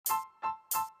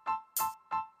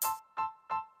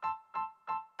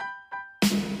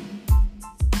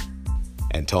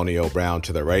Antonio Brown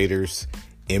to the Raiders,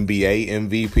 NBA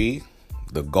MVP,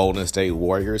 the Golden State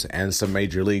Warriors, and some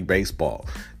Major League Baseball.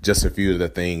 Just a few of the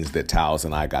things that Towels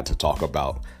and I got to talk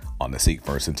about on the Seek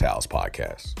First and Towels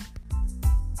podcast.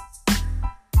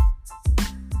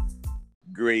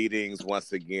 Greetings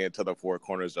once again to the four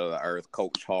corners of the earth.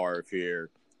 Coach Harv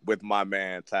here with my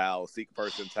man Towels. Seek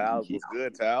First and Towels. What's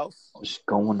good, Towels? What's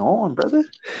going on, brother?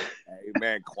 Hey,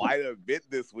 man, quite a bit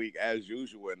this week as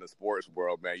usual in the sports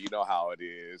world, man. You know how it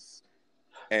is.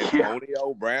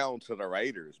 Antonio Brown to the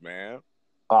Raiders, man.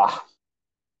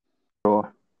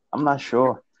 Sure. I'm not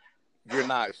sure. You're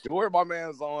not sure? My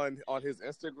man's on his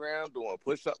Instagram doing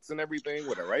push-ups and everything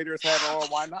with a Raiders hat on.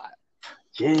 Why not?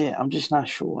 Yeah, I'm just not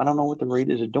sure. I don't know what the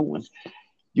Raiders are doing.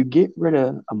 You get rid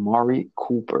of Amari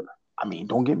Cooper. I mean,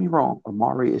 don't get me wrong.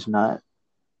 Amari is not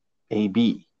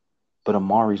AB, but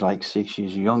Amari's like 6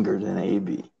 years younger than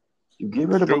AB. You get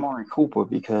rid of Amari Cooper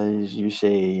because you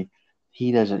say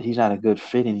he's not a good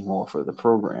fit anymore for the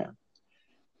program.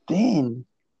 Then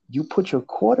you put your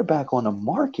quarterback on the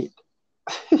market.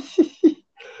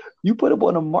 You put him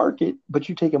on the market, but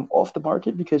you take him off the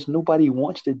market because nobody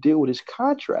wants to deal with his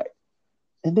contract.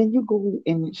 And then you go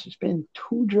and spend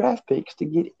 2 draft picks to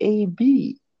get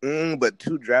AB. But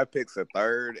 2 draft picks, a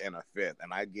third and a fifth.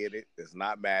 And I get it. It's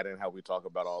not Madden, how we talk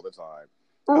about all the time.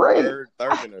 Right. Third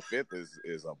and a fifth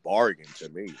is a bargain to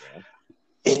me, man.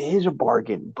 It is a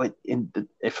bargain, but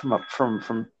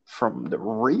from the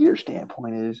Raiders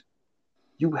standpoint is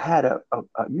you had a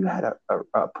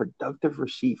productive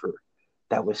receiver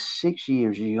that was 6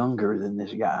 years younger than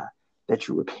this guy that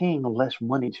you were paying less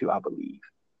money to, I believe.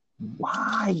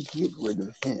 Why get rid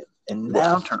of him and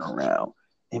now turn around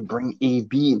and bring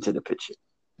AB into the picture?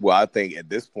 Well, I think at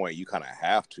this point you kind of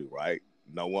have to, right?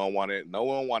 No one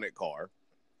wanted Carr.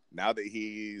 Now that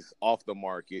he's off the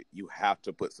market, you have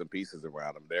to put some pieces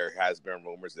around him. There has been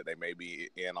rumors that they may be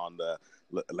in on the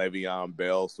Le'Veon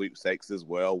Bell sweepstakes as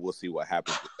well. We'll see what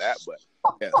happens with that. But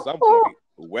at some point,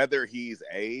 whether he's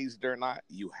aged or not,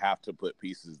 you have to put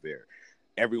pieces there.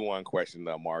 Everyone questioned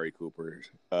the Amari Cooper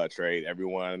trade.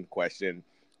 Everyone questioned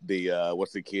the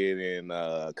what's the kid in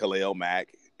Khalil Mack.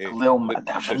 Khalil Mack,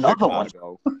 that's another one.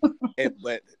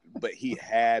 But he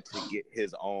had to get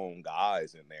his own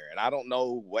guys in there. And I don't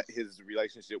know what his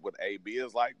relationship with AB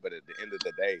is like, but at the end of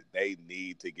the day, they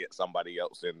need to get somebody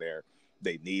else in there.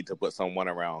 They need to put someone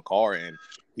around Carr, and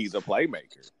he's a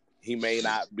playmaker. He may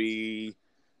not be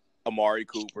Amari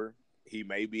Cooper. He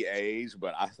may be aged,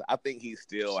 but I think he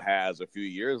still has a few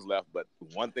years left. But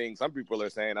one thing some people are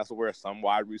saying, that's where some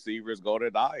wide receivers go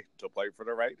to die to play for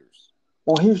the Raiders.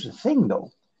 Well, here's the thing, though.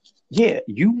 Yeah,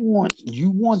 you want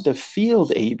the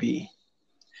field AB.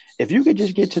 If you could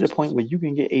just get to the point where you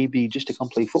can get AB just to come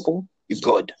play football, you're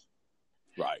good.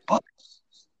 Right. But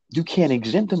you can't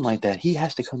exempt him like that. He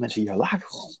has to come into your locker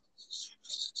room.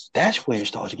 That's where it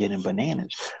starts getting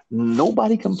bananas.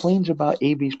 Nobody complains about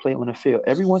AB's play on the field.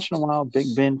 Every once in a while,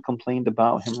 Big Ben complained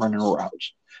about him running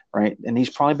routes, right? And he's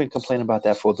probably been complaining about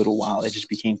that for a little while. It just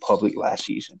became public last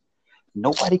season.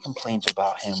 Nobody complains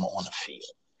about him on the field.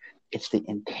 It's the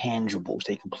intangibles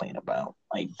they complain about.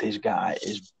 Like, this guy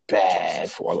is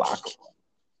bad for a locker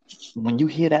room. When you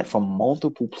hear that from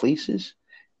multiple places,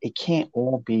 it can't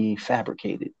all be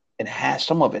fabricated.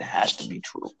 Some of it has to be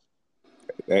true.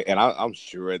 And I'm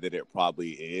sure that it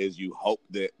probably is. You hope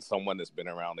that someone that's been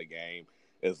around the game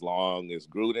as long as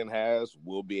Gruden has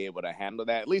will be able to handle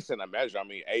that, at least in a measure. I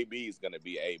mean, AB is going to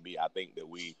be AB. I think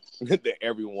that that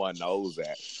everyone knows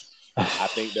that. I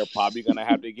think they're probably going to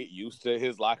have to get used to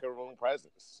his locker room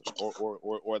presence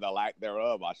or the lack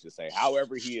thereof, I should say.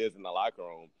 However he is in the locker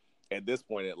room, at this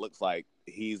point, it looks like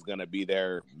he's going to be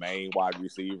their main wide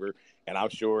receiver. And I'm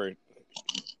sure,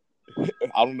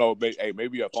 I don't know,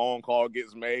 maybe a phone call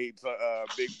gets made to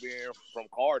Big Ben from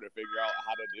Carr to figure out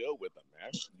how to deal with him,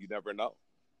 man. You never know.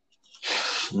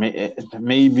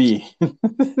 Maybe.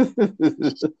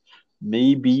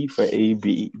 Maybe for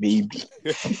AB, maybe.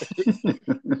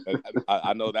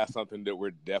 I know that's something that we're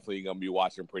definitely going to be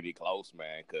watching pretty close,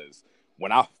 man, because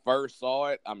when I first saw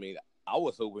it, I mean, I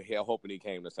was hoping he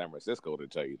came to San Francisco, to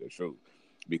tell you the truth,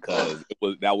 because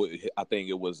I think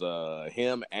it was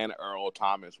him and Earl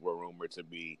Thomas were rumored to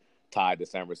be tied to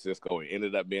San Francisco. It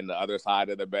ended up being the other side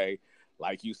of the bay.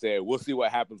 Like you said, we'll see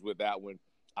what happens with that one.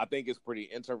 I think it's pretty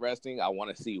interesting. I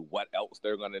want to see what else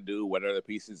they're going to do. What are the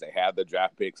pieces? They have the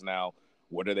draft picks now.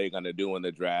 What are they going to do in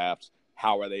the drafts?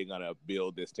 How are they going to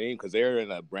build this team? Because they're in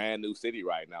a brand new city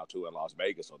right now, too, in Las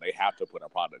Vegas. So they have to put a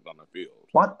product on the field.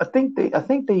 Well, I think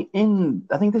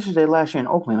this is their last year in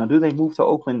Oakland. Or do they move to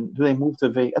Oakland? Do they move to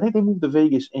Vegas? I think they moved to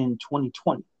Vegas in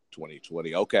 2020.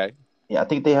 2020, okay. Yeah, I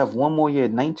think they have one more year.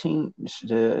 The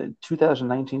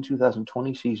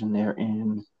 2019-2020 season. They're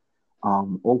in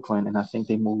Oakland, and I think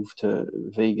they moved to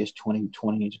Vegas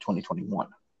 2020 to 2021.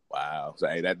 Wow. So,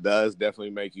 hey, that does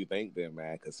definitely make you think then,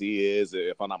 man, because he is,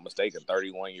 if I'm not mistaken,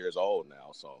 31 years old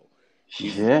now. So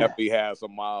he's Yeah, definitely has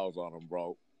some miles on him,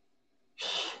 bro.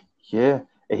 yeah.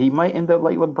 And he might end up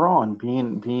like LeBron,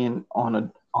 being on the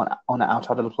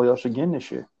outside of the playoffs again this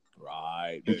year.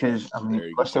 Right. Because I mean,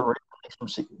 Very good. plus the Raiders make some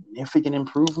significant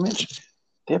improvements.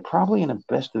 They're probably in the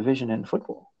best division in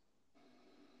football.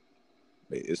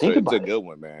 It's Think a about it. good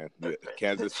one, man. Yeah, The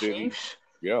Kansas City. Chiefs,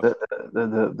 Yeah.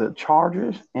 the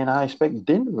Chargers, and I expect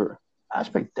Denver. I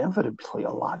expect Denver to play a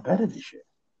lot better this year.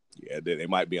 Yeah, they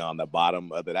might be on the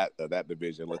bottom of that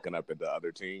division, looking up at the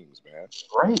other teams, man.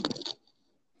 Right.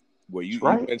 Well,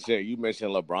 Right. you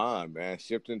mentioned LeBron, man.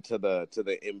 Shifting to the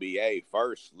NBA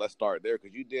first. Let's start there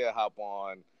because you did hop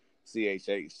on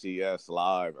CHHCS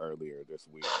live earlier this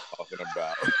week talking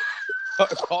about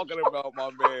my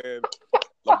man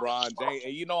LeBron James,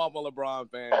 and you know I'm a LeBron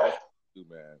fan, just too,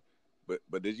 man.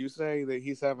 But did you say that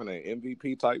he's having an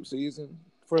MVP type season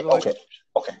for the Lakers?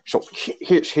 Okay. So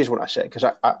here's what I said, because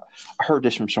I heard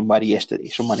this from somebody yesterday.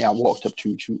 Somebody I walked up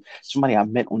to somebody I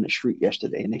met on the street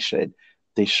yesterday, and they said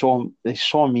they saw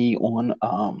me on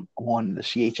the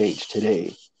CHH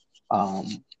today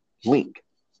link,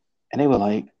 and they were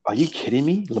like, "Are you kidding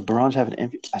me? LeBron's having an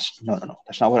MVP?" No.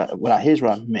 That's not here's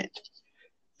what I meant.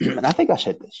 And I think I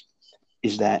said this,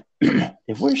 is that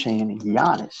if we're saying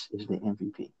Giannis is the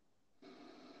MVP,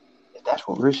 if that's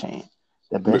what we're saying,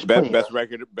 the best player, Best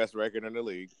record in the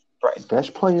league. right,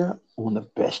 best player on the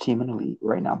best team in the league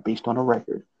right now, based on a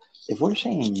record. If we're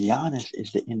saying Giannis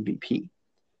is the MVP,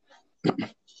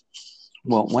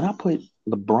 well, when I put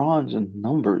LeBron's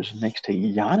numbers next to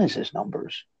Giannis's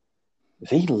numbers,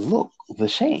 they look the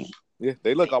same. Yeah,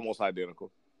 they look almost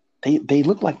identical. They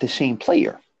look like the same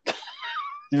player,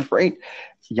 right?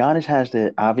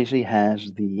 Giannis obviously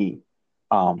has the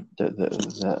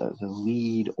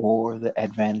lead or the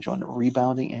advantage on the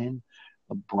rebounding end.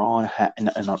 And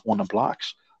on the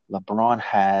blocks, LeBron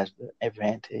has the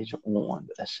advantage on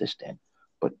the assistant.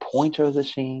 But points are the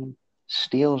same,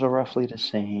 steals are roughly the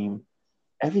same.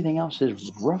 Everything else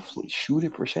is roughly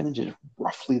shooting percentage is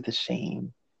roughly the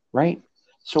same, right?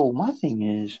 So my thing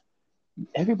is,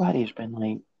 everybody's been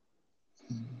like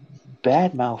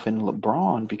bad mouthing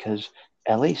LeBron because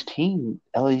LA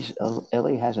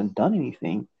hasn't done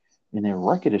anything, and their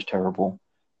record is terrible.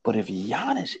 But if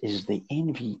Giannis is the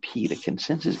MVP, the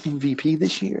consensus MVP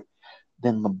this year,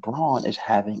 then LeBron is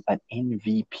having an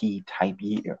MVP type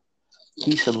year.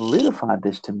 He solidified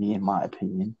this to me, in my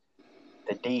opinion,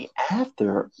 the day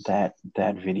after that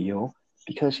video,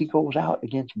 because he goes out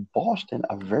against Boston,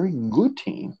 a very good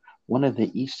team, one of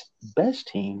the East's best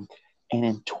teams, and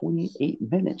in 28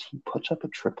 minutes he puts up a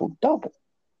triple double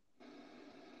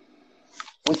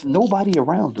with nobody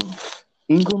around him.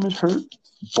 Ingram is hurt,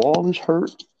 Ball is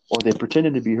hurt, or they're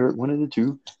pretending to be hurt, one of the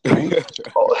two, right?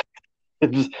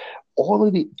 All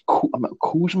of the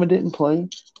Kuzma didn't play,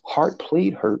 Hart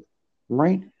played hurt,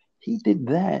 right? He did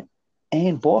that,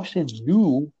 and Boston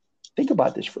knew. Think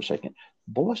about this for a second.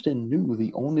 Boston knew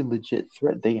the only legit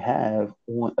threat they have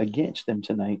against them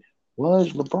tonight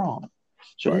was LeBron.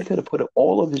 So They could have put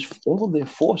all of their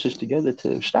forces together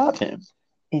to stop him,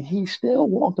 and he still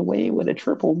walked away with a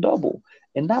triple double.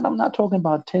 And now I'm not talking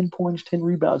about 10 points, 10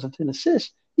 rebounds, and 10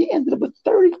 assists. He ended up with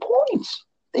 30 points,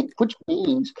 which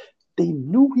means they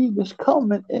knew he was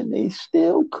coming, and they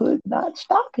still could not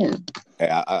stop him. Hey,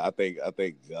 I think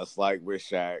just like with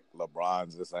Shaq,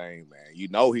 LeBron's the same, man. You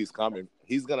know he's coming.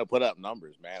 He's gonna put up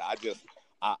numbers, man. I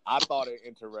thought it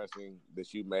interesting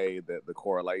that you made the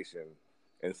correlation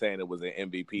and saying it was an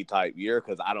MVP type year,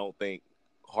 because I don't think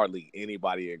hardly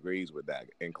anybody agrees with that,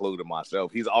 including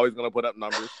myself. He's always gonna put up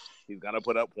numbers. He's gonna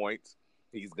put up points.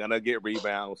 He's gonna get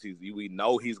rebounds. We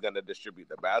know he's gonna distribute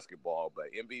the basketball, but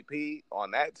MVP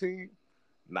on that team.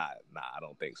 Nah, I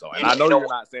don't think so. And I know you're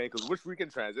not saying, because we can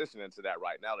transition into that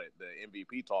right now, that the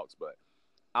MVP talks, but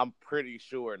I'm pretty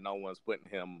sure no one's putting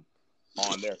him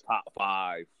on their top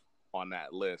 5 on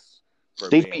that list for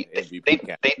being MVP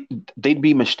candidate. They'd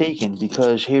be mistaken,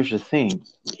 because here's the thing.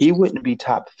 He wouldn't be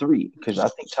top 3, because I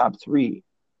think top 3,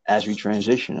 as we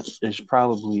transition, is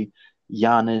probably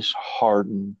Giannis,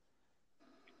 Harden.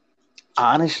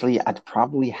 Honestly, I'd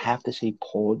probably have to say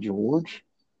Paul George.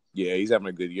 Yeah, he's having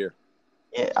a good year.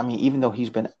 Yeah, I mean, even though he's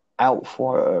been out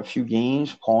for a few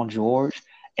games, Paul George,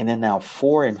 and then now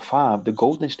 4 and 5, the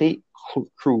Golden State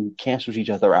crew cancels each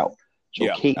other out. So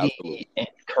yeah, KD absolutely. and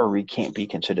Curry can't be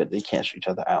considered. They cancel each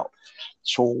other out.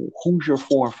 So who's your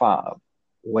 4 and 5?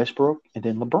 Westbrook and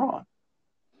then LeBron.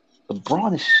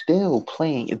 LeBron is still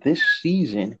playing this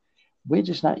season. We're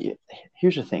just not.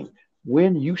 Here's the thing: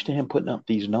 we're used to him putting up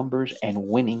these numbers and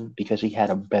winning because he had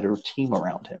a better team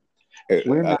around him.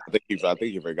 We're I not.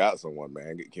 think you forgot someone,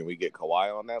 man. Can we get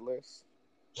Kawhi on that list?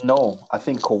 No, I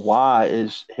think Kawhi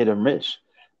is hit or miss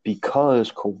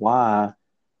because Kawhi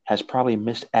has probably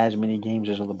missed as many games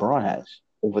as LeBron has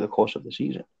over the course of the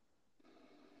season.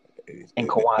 And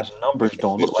Kawhi's numbers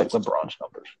don't look like LeBron's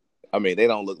numbers. I mean, they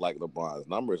don't look like LeBron's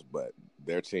numbers, but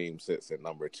their team sits at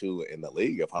number 2 in the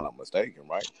league, if I'm not mistaken,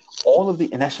 right?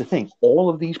 And that's the thing. All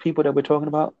of these people that we're talking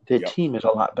about, their team is a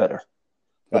lot better.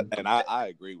 And I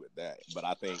agree with that, but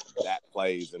I think that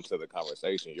plays into the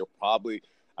conversation. You're probably,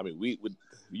 I mean,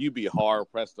 you'd be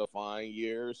hard pressed to find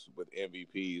years with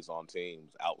MVPs on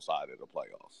teams outside of the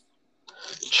playoffs.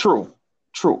 True.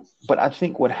 But I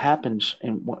think what happens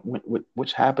and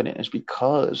what's happening is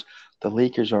because the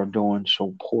Lakers are doing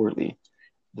so poorly,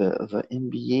 the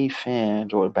NBA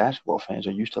fans or basketball fans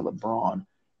are used to LeBron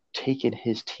taking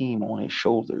his team on his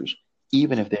shoulders,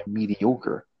 even if they're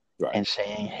mediocre, right, and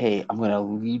saying, hey, I'm going to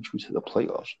lead you to the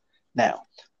playoffs. Now,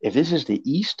 if this is the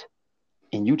East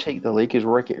and you take the Lakers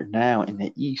record now in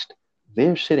the East,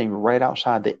 they're sitting right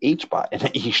outside the 8th spot in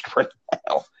the East right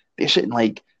now. They're sitting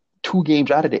like 2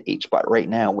 games out of the 8th spot right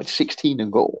now with 16 to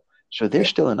go. So they're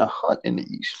still in a hunt in the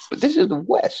East. But this is the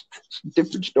West. It's a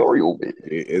different story over here.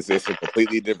 It's a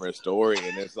completely different story.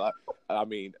 And it's like, I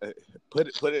mean, put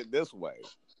it this way.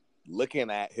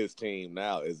 Looking at his team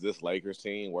now, is this Lakers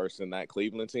team worse than that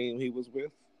Cleveland team he was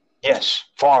with? Yes,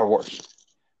 far worse.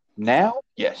 Now,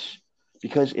 yes.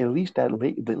 Because at least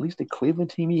the Cleveland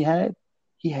team he had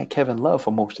Kevin Love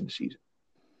for most of the season.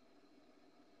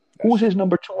 Who's his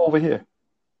number 2 over here?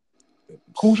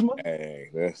 Kuzma? Hey,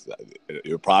 it's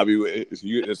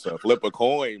a flip a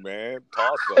coin, man.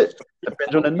 Toss up.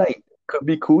 Depends on the night. Could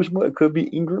be Kuzma, it could be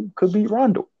Ingram, could be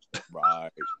Rondo.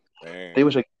 Right, man. It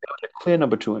was a clear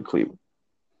number 2 in Cleveland.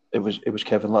 It was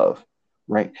Kevin Love,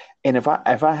 right? And if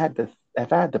I had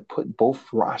to put both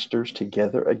rosters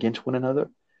together against one another,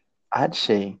 I'd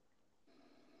say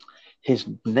his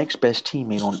next best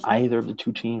teammate on either of the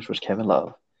 2 teams was Kevin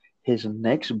Love. His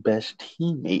next best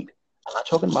teammate, I'm not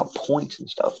talking about points and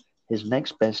stuff. His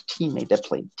next best teammate that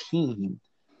played team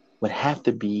would have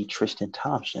to be Tristan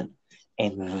Thompson,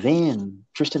 and then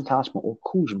Tristan Thompson or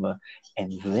Kuzma,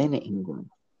 and then Ingram.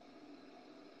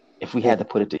 If we had to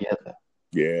put it together.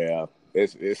 Yeah,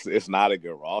 it's not a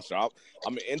good roster.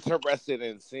 I'm interested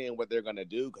in seeing what they're gonna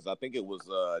do because I think it was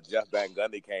Jeff Van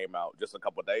Gundy came out just a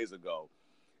couple of days ago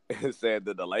and said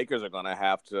that the Lakers are gonna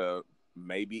have to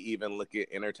maybe even look at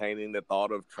entertaining the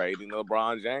thought of trading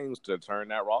LeBron James to turn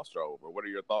that roster over. What are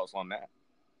your thoughts on that?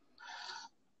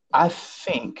 I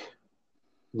think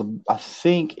if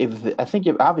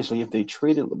obviously if they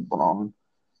traded LeBron,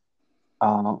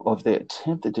 or if they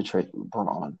attempted to trade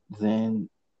LeBron, then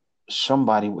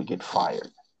somebody would get fired.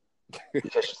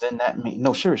 Because then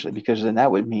because then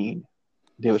that would mean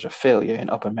there was a failure in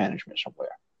upper management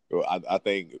somewhere. Well, I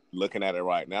think looking at it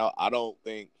right now, I don't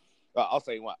think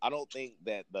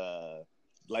that the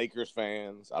Lakers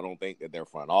fans, I don't think that their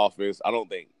front office, I don't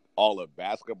think all of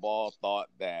basketball thought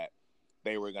that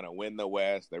they were going to win the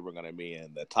West. They were going to be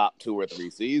in the top 2 or 3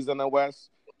 seeds in the West.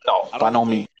 No, I don't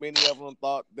think many of them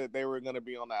thought that they were going to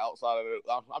be on the outside of it.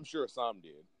 I'm sure some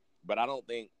did, but I don't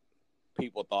think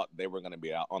people thought they were going to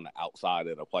be out on the outside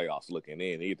of the playoffs looking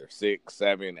in, either 6,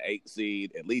 7, 8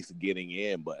 seed, at least getting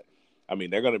in. But, I mean,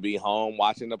 they're going to be home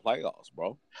watching the playoffs,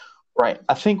 bro. Right.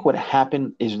 I think what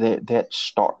happened is that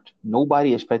start.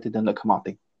 Nobody expected them to come out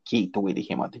the gate the way they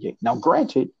came out the gate. Now,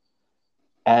 granted,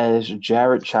 shout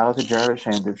out to Jared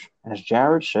Sanders, as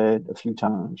Jared said a few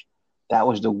times, that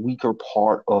was the weaker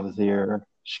part of their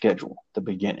schedule, the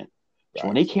beginning. So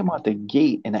when they came out the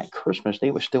gate and at Christmas,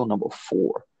 they were still number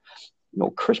 4.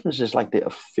 Christmas is like the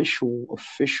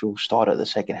official start of the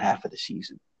second half of the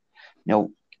season.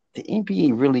 The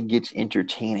NBA really gets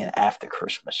entertaining after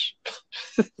Christmas.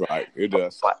 Right, it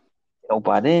does. But,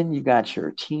 by then you got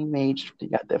your teammates, you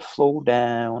got their flow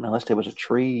down, unless there was a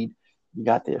trade, you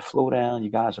got their flow down, you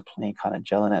guys are playing kind of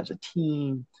gelling as a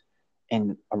team.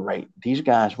 And all right, these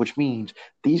guys, which means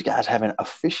these guys haven't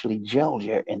officially gelled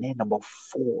yet, and they're number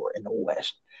 4 in the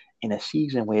West in a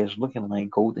season where it's looking like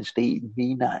Golden State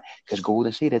may not, because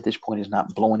Golden State at this point is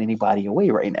not blowing anybody away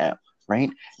right now, right?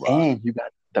 And you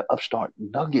got the upstart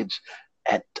Nuggets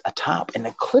at a top, and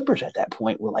the Clippers at that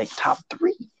point were like top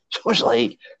 3. So it's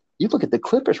like you look at the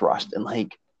Clippers roster and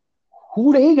like,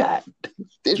 who they got?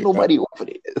 There's nobody over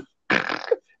there,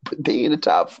 but they in the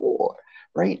top 4,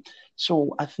 right?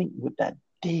 So I think what that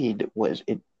did was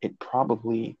it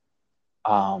probably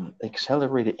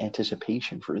accelerated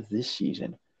anticipation for this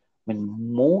season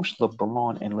when most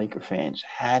LeBron and Laker fans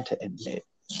had to admit,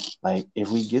 like, if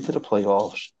we get to the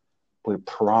playoffs, we're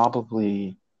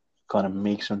probably gonna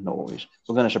make some noise.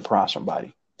 We're gonna surprise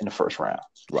somebody in the first round.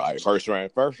 Right, first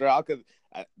round.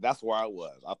 That's where I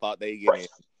was. I thought they get in.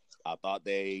 I thought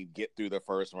they get through the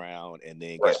first round and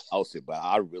then get ousted, but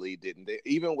I really didn't.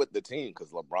 Even with the team,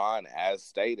 because LeBron, as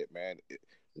stated, man,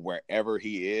 wherever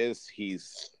he is,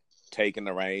 he's taking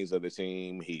the reins of the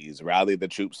team. He's rallied the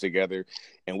troops together,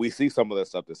 and we see some of the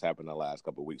stuff that's happened in the last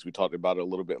couple of weeks. We talked about it a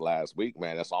little bit last week,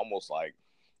 man. It's almost like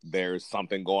there's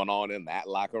something going on in that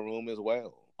locker room as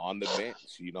well, on the bench.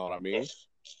 You know what I mean?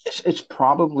 It's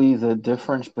probably the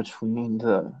difference between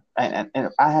and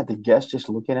I had to guess just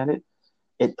looking at it.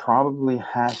 It probably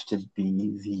has to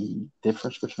be the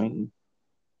difference between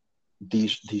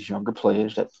these younger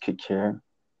players that could care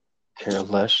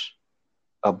less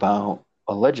about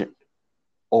a legend,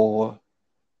 or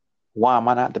why am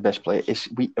I not the best player?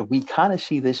 We kind of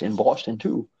see this in Boston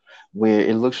too, where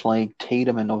it looks like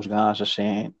Tatum and those guys are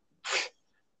saying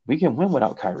we can win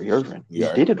without Kyrie Irving. We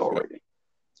did it already.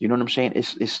 You know what I'm saying?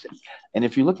 It's and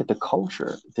if you look at the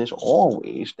culture, there's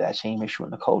always that same issue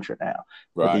in the culture now.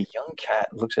 Right. Where the young cat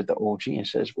looks at the OG and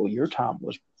says, "Well, your time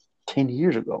was 10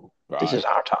 years ago. Right. This is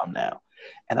our time now."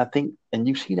 And I think, and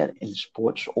you see that in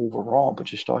sports overall,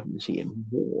 but you're starting to see it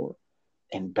more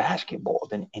in basketball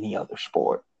than any other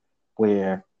sport,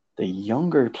 where the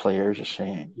younger players are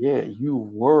saying, "Yeah, you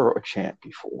were a champ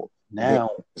before.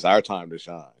 Now it's our time to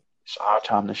shine. It's our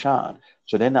time to shine."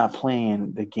 So they're not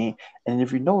playing the game. And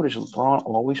if you notice, LeBron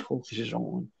always focuses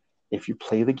on, if you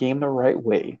play the game the right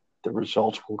way, the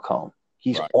results will come.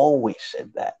 He's always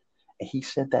said that. And he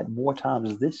said that more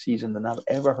times this season than I've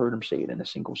ever heard him say it in a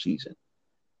single season.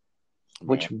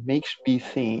 Which makes me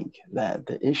think that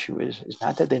the issue is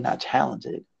not that they're not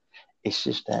talented. It's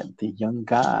just that the young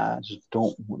guys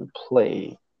don't want to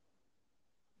play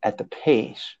at the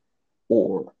pace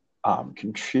or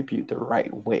contribute the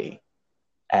right way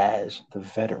as the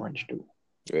veterans do.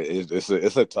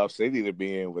 It's a tough city to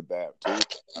be in with that too.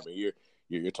 I mean,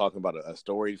 you're talking about a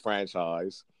storied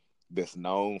franchise that's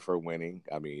known for winning.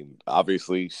 I mean,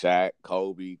 obviously Shaq,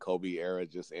 Kobe era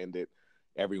just ended.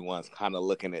 Everyone's kind of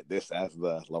looking at this as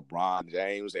the LeBron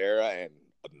James era, and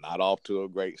not off to a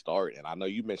great start. And I know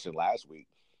you mentioned last week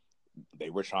they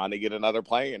were trying to get another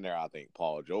player in there. I think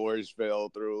Paul George fell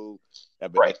through.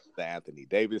 The Anthony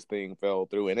Davis thing fell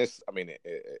through. And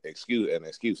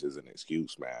excuse is an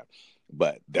excuse, man.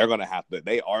 But they are going to have to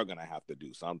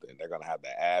do something. They're going to have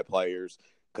to add players,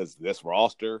 because this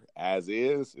roster, as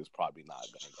is probably not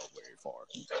going to go very far.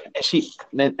 And see,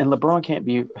 and LeBron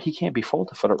can't be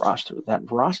faulted for the roster.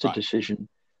 That roster decision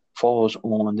falls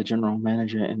on the general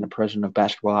manager and the president of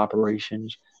basketball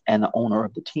operations and the owner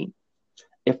of the team.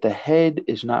 If the head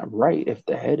is not right, if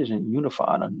the head isn't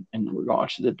unified in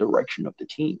regards to the direction of the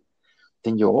team,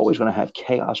 then you're always going to have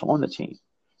chaos on the team.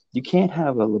 You can't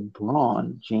have a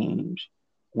LeBron James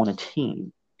on a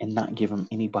team and not give him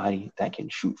anybody that can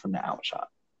shoot from the outside.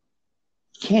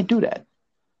 Can't do that.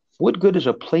 What good is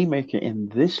a playmaker in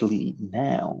this league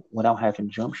now without having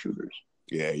jump shooters?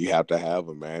 Yeah, you have to have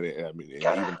them, man. I mean,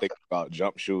 even think about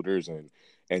jump shooters and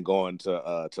going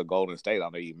to Golden State. I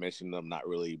know you mentioned them not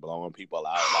really blowing people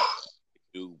out like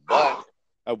they do, but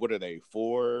what are they,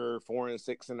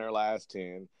 4-6 in their last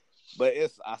 10? But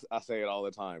I say it all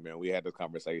the time, man. We had this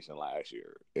conversation last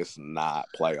year. It's not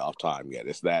playoff time yet.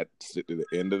 It's that the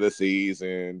end of the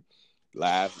season.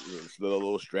 It's the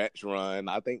little stretch run.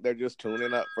 I think they're just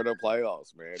tuning up for the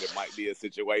playoffs, man. It might be a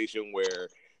situation where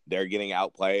they're getting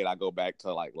outplayed. I go back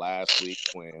to like last week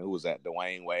when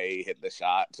Dwayne Wade hit the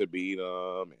shot to beat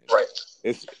them.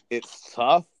 It's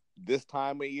tough this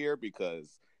time of year, because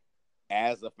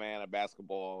as a fan of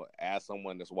basketball, as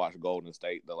someone that's watched Golden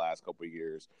State the last couple of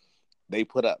years, they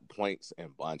put up points in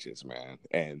bunches, man.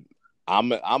 And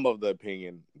I'm of the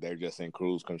opinion they're just in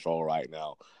cruise control right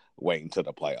now, waiting till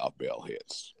the playoff bell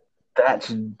hits. That's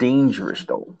dangerous,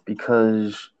 though,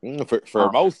 because for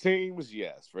most teams,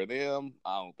 yes. For them,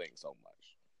 I don't think so much.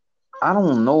 I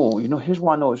don't know. Here's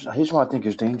why I think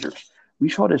it's dangerous. We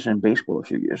saw this in baseball a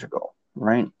few years ago,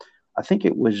 right? I think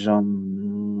it was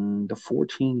the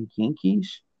 14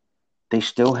 Yankees. They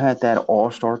still had that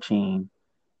all-star team,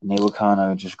 and they were kind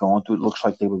of just going through. It looks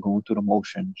like they were going through the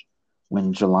motions.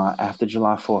 After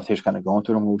July 4th, they was kind of going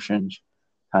through the motions,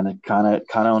 kind of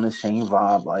on the same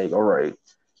vibe. Like, all right,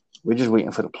 we're just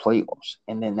waiting for the playoffs.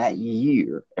 And then that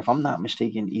year, if I'm not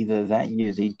mistaken, either that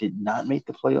year they did not make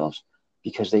the playoffs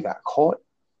because they got caught,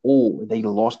 or they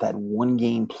lost that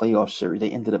one-game playoff series. They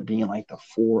ended up being like the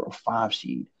 4 or 5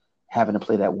 seed, having to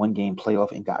play that one-game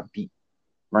playoff and got beat,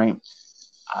 right?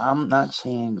 I'm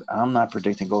not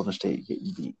predicting Golden State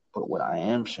getting beat, but what I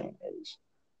am saying is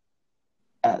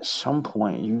at some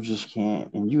point you just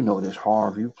can't, and you know this,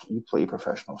 Harv, you play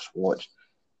professional sports,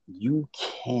 you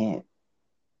can't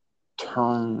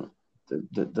turn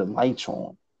the lights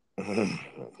on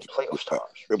playoff stars.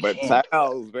 You But can't do that.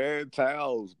 Towels, man,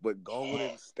 Towels. But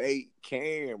Golden State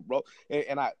can, bro.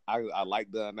 And I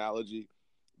like the analogy,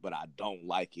 but I don't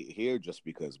like it here just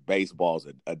because baseball's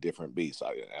a different beast.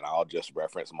 And I'll just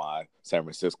reference my San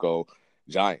Francisco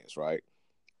Giants, right?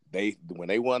 When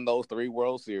they won those 3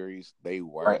 World Series, they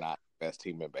were Right. not the best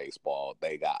team in baseball.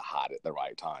 They got hot at the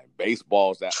right time.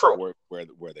 Baseball's that True.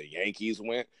 where the Yankees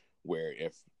went, where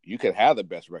if you could have the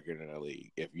best record in the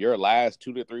league, if your last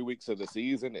 2 to 3 weeks of the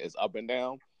season is up and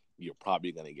down, you're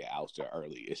probably going to get ousted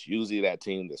early. It's usually that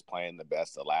team that's playing the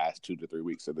best the last 2 to 3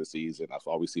 weeks of the season. That's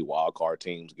why we see wild card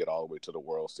teams get all the way to the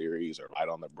World Series or right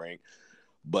on the brink.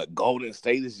 But Golden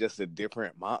State is just a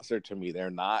different monster to me. They're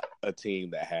not a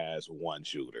team that has one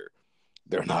shooter.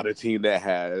 They're not a team that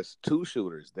has 2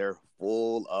 shooters. They're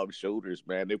full of shooters,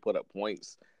 man. They put up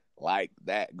points like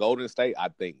that. Golden State, I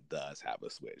think, does have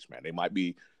a switch, man. They might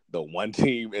be the one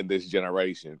team in this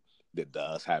generation that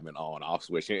does have an on-off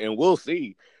switch, and we'll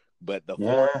see. But the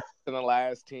 4 Yeah. in the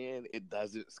last 10, it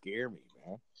doesn't scare me,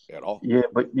 man, at all. Yeah,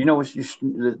 but you know, it's just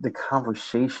the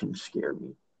conversation scared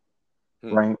me,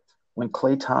 Hmm. right? When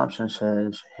Klay Thompson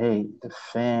says, "Hey, the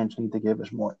fans need to give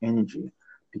us more energy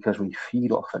because we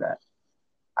feed off of that."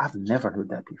 I've never heard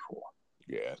that before,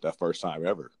 Yeah, that first time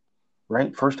ever.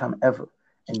 right? First time ever.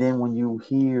 And then when you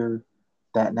hear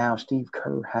that now Steve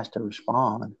Kerr has to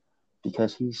respond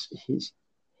because his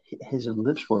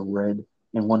lips were red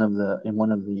in one of the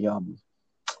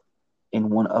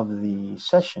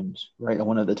sessions, right? In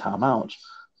one of the timeouts,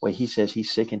 where he says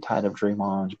he's sick and tired of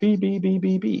Draymond's B,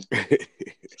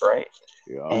 right?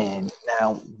 Yeah. And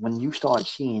now when you start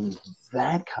seeing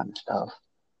that kind of stuff,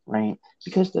 right?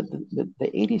 Because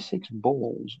the 86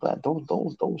 Bulls,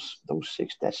 those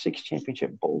six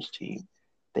championship Bulls team,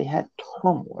 they had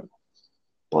turmoil,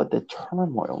 but the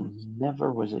turmoil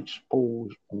never was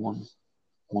exposed on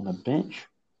the bench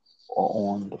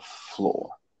or on the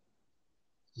floor.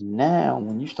 Now,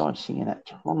 when you start seeing that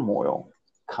turmoil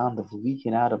kind of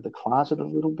leaking out of the closet a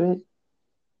little bit,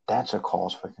 that's a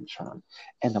cause for concern.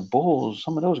 And the Bulls,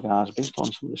 some of those guys, based on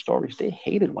some of the stories, they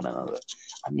hated one another.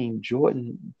 I mean,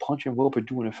 Jordan punching Will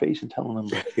Purdue in the face and telling him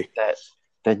that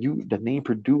the name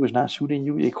Purdue is not suiting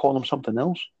you. They call him something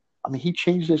else. I mean, he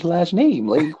changed his last name.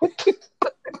 Like what?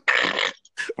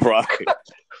 Right.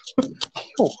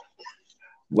 Yo,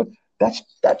 what? That's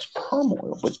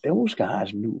turmoil. But those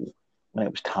guys knew when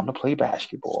it was time to play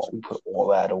basketball. We put all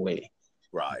that away.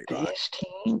 Right. This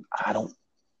team, I don't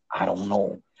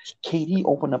know. KD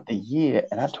opened up the year,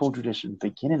 and I told you this in the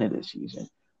beginning of the season.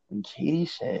 When KD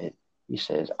said, he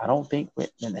says, I don't think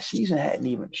when the season hadn't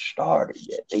even started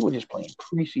yet, they were just playing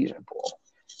preseason ball.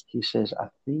 He says, I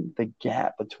think the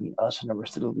gap between us and the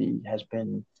rest of the league has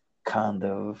been kind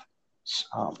of,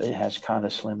 it has kind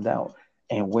of slimmed out.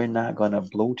 And we're not going to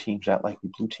blow teams out like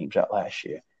we blew teams out last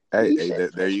year. Hey, He hey,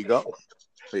 said there this you go. before.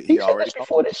 He He said already this called.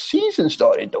 before the season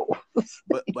started, though.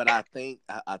 But I think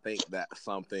that's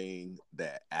something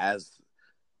that as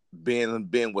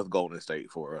been with Golden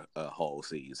State for a whole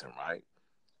season, right?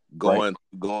 Right.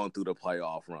 Going through the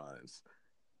playoff runs,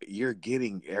 you're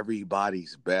getting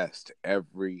everybody's best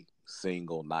every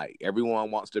single night.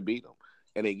 Everyone wants to beat them.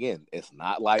 And again, it's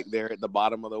not like they're at the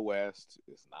bottom of the West.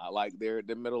 It's not like they're at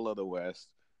the middle of the West.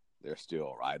 They're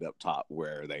still right up top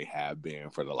where they have been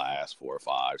for the last 4,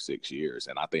 5, 6 years.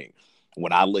 And I think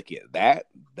when I look at that,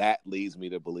 that leads me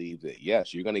to believe that,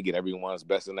 yes, you're going to get everyone's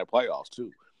best in their playoffs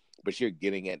too. But you're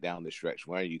getting it down the stretch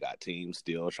where you got teams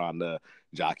still trying to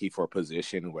jockey for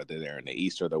position, whether they're in the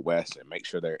East or the West, and make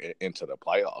sure they're into the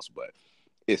playoffs. But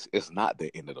it's not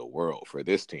the end of the world for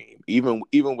this team, even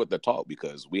with the talk,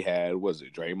 because we had, was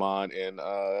it Draymond and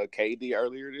KD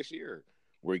earlier this year?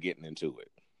 We're getting into it.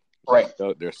 Right.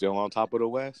 They're still on top of the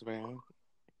West, man.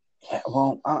 Yeah,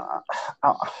 well, I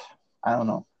don't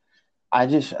know.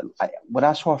 What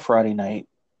I saw Friday night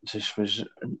just was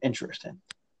interesting.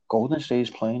 Golden State's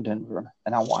playing Denver,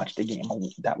 and I watched the game.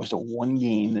 That was the one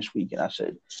game this week, and I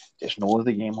said, "There's no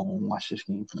other game. I'm gonna watch this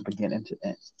game from the beginning to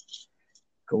end."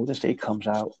 Golden State comes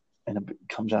out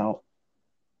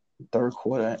third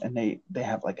quarter, and they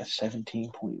have like a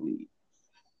 17-point lead.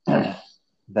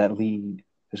 That lead,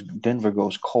 because Denver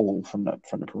goes cold from the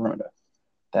perimeter.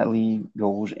 That lead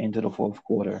goes into the fourth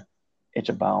quarter. It's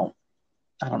about,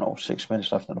 I don't know, 6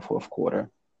 minutes left in the fourth quarter.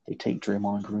 They take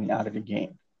Draymond Green out of the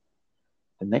game.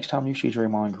 The next time you see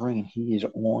Draymond Green, he is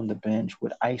on the bench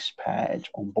with ice pads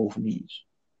on both knees.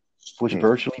 which Hmm.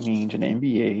 virtually means in the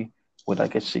NBA with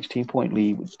like a 16-point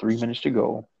lead with 3 minutes to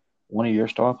go, one of your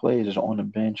star players is on the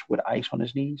bench with ice on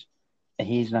his knees and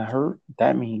he's not hurt,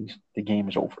 that means the game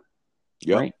is over,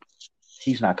 Yep. right?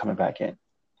 He's not coming back in.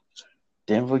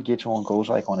 Denver goes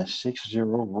like on a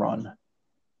 6-0 run.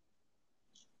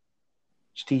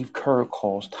 Steve Kerr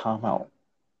calls timeout.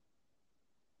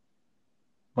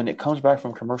 When it comes back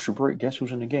from commercial break, guess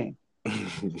who's in the game?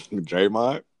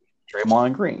 Draymond.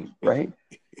 Draymond Green, right?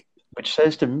 Which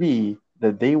says to me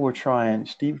that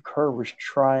Steve Kerr was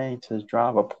trying to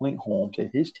drive a point home to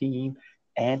his team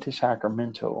and to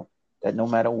Sacramento that no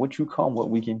matter what you come with,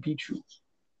 we can beat you.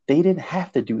 They didn't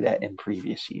have to do that in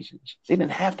previous seasons. They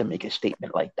didn't have to make a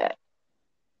statement like that.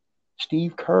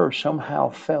 Steve Kerr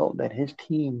somehow felt that his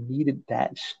team needed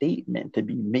that statement to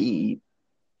be made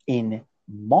in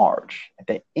March, at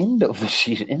the end of the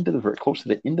season, close to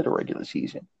the end of the regular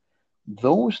season.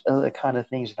 Those are the kind of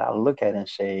things that I look at and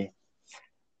say,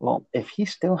 well, if he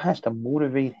still has to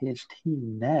motivate his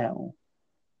team now,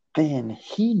 then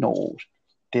he knows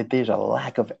that there's a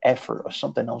lack of effort or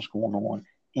something else going on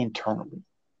internally.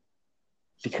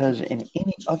 Because in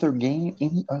any other game,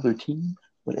 any other team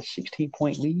with a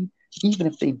 16-point lead, even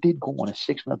if they did go on a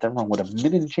 6-0 run with a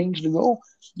minute and change to go,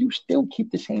 you still keep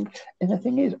the same. And the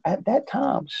thing is, at that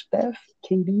time, Steph,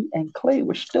 KD, and Clay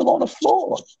were still on the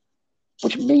floor,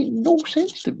 which made no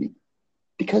sense to me.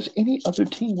 Because any other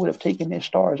team would have taken their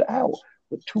stars out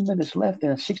with 2 minutes left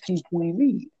and a 16-point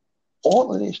lead.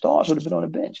 All of their stars would have been on the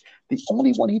bench. The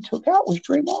only one he took out was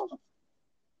Draymond.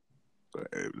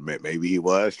 Maybe he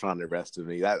was trying to rest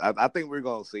me. I think we're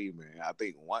gonna see, man. I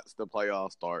think once the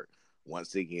playoffs start,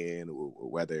 once again,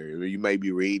 whether you may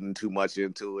be reading too much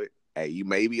into it, hey, you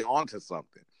may be onto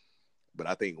something. But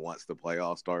I think once the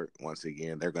playoffs start, once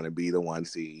again, they're gonna be the 1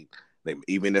 seed.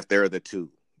 Even if they're the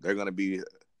 2, they're gonna be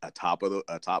atop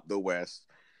the West,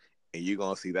 and you're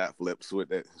gonna see that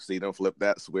see them flip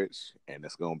that switch, and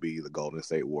it's gonna be the Golden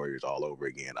State Warriors all over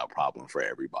again. A problem for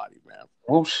everybody, man.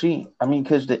 We'll see. I mean,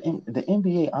 because the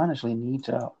NBA honestly needs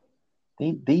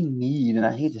they need, and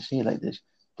I hate to say it like this,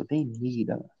 but they need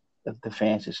the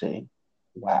fans to say,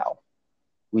 "Wow,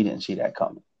 we didn't see that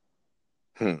coming."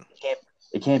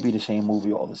 It can't be the same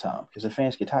movie all the time because the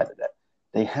fans get tired of that.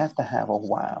 They have to have a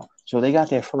wow. So they got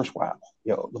their first wow.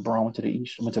 Yo, LeBron went to the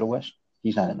East, went to the West.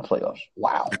 He's not in the playoffs.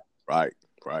 Wow. Right.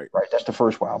 That's the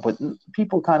first wow. But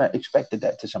people kind of expected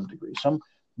that to some degree.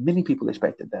 Many people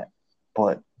expected that.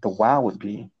 But the wow would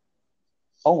be,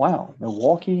 oh wow,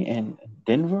 Milwaukee and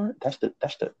Denver. That's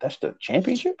the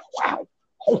championship. Wow.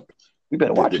 Oh, we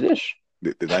better watch this.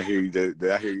 Did I hear you?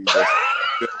 Did I hear you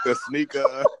just sneak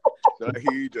a? Did I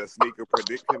hear you just sneak a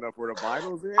prediction for the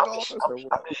finals in all this?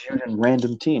 I'm just using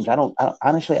random teams.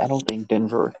 Honestly, I don't think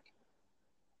Denver.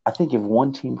 I think if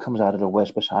one team comes out of the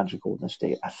West besides Golden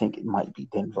State, I think it might be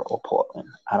Denver or Portland.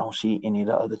 I don't see any of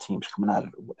the other teams coming out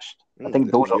of the West. I think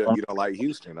those you don't like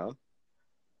Houston, huh?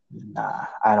 Nah,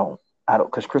 I don't,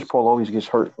 because Chris Paul always gets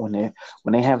hurt when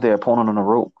they have their opponent on the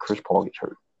rope. Chris Paul gets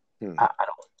hurt. I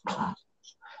don't.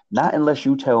 Not unless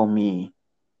you tell me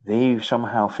they've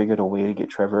somehow figured a way to get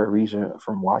Trevor Ariza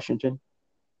from Washington,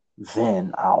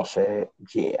 then I'll say,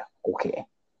 yeah, okay.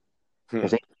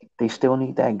 Because they still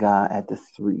need that guy at the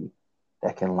 3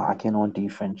 that can lock in on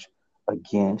defense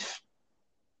against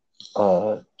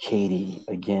KD,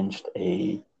 against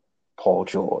a Paul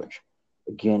George,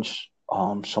 against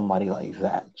somebody like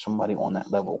that, somebody on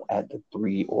that level at the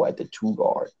 3 or at the 2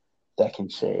 guard that can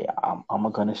say,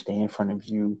 I'm going to stay in front of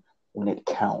you when it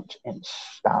counts and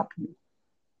stop you.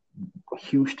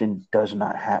 Houston does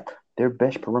not have their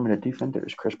best perimeter defender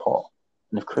is Chris Paul.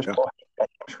 And if Chris Paul has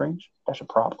screens, that's a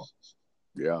problem.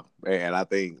 Yeah. And I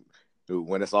think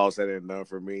when it's all said and done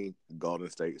for me, Golden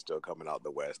State is still coming out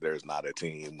the West. There's not a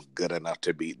team good enough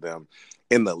to beat them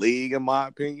in the league, in my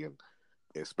opinion.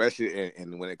 Especially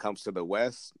and when it comes to the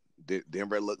West,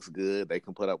 Denver looks good. They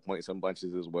can put up points in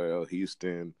bunches as well.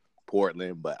 Houston,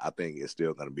 Portland, but I think it's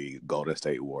still going to be Golden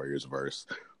State Warriors versus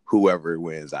whoever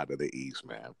wins out of the East,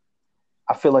 man.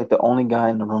 I feel like the only guy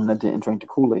in the room that didn't drink the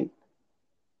Kool-Aid.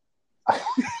 I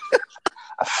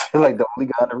feel like the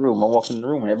only guy in the room. I walk in the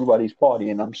room and everybody's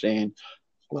partying. I'm saying,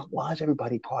 well, why is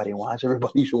everybody partying? Why is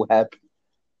everybody so happy?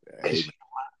 Hey,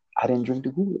 I didn't drink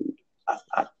the Kool-Aid.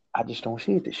 I just don't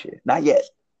see it this year. Not yet.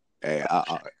 Hey,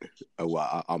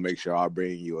 I'll make sure I'll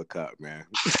bring you a cup, man.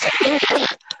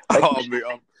 I'll make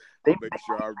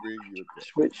sure I bring you a cup.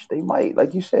 Switch. They might,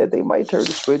 like you said, they might turn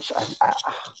the switch.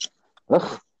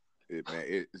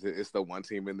 Man, it's the one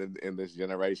team in this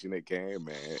generation that can,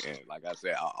 man. And like I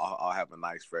said, I'll have a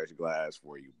nice fresh glass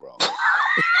for you, bro.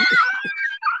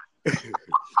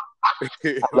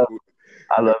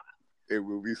 I love it. And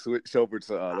when we switch over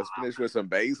to let's finish with some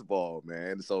baseball,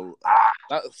 man. So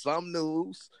some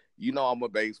news. You know I'm a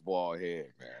baseball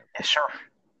head, man. Yes, sir.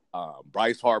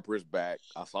 Bryce Harper's back.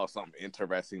 I saw something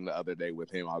interesting the other day with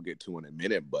him. I'll get to in a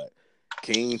minute, but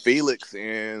King Felix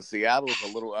in Seattle's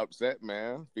a little upset,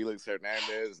 man. Felix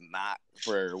Hernandez not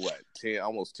for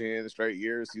almost 10 straight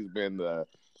years. He's been the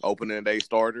opening day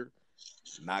starter.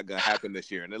 Not gonna happen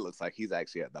this year, and it looks like he's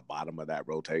actually at the bottom of that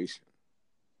rotation.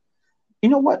 You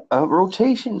know what? A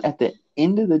rotation at the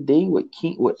end of the day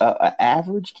with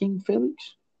average King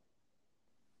Felix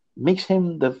makes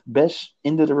him the best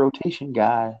end of the rotation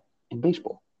guy in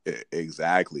baseball.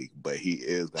 Exactly, but he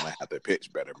is gonna have to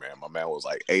pitch better, man. My man was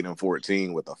like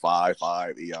 8-14 with a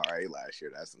 5.5 ERA last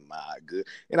year. That's not good.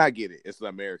 And I get it; it's the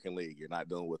American League. You're not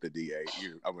dealing with the DH.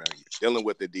 You're dealing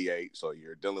with the DH, so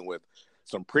you're dealing with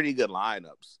some pretty good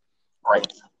lineups. Right.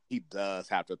 But he does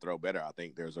have to throw better. I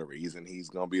think there's a reason he's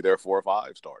gonna be their 4 or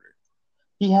 5 starter.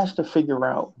 He has to figure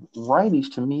out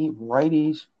righties. To me,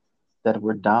 righties that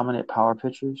were dominant power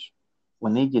pitchers,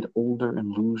 when they get older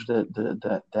and lose that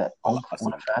oomph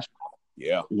on a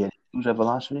fastball, lose that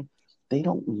velocity, they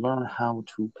don't learn how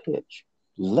to pitch.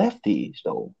 Lefties,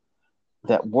 though,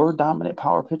 that were dominant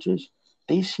power pitchers,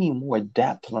 they seem more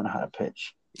adapt to learn how to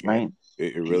pitch, right?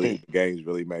 The game's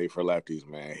really made for lefties,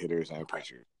 man, hitters and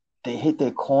pitchers. They hit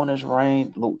their corners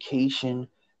right, location.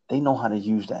 They know how to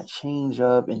use that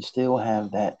changeup and still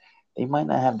have that. They might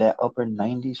not have that upper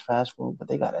 90s fastball, but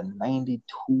they got a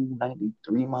 92,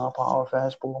 93 mile per hour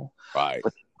fastball. Right.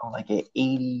 But like an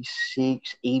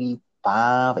 86,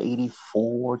 85,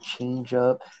 84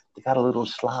 changeup. They got a little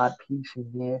slide piece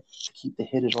in there to keep the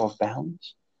hitters off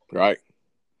balance. Right.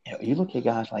 You look at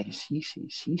guys like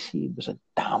CC. CC was a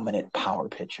dominant power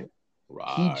pitcher.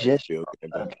 Right. He just pitched in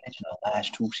the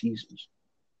last 2 seasons.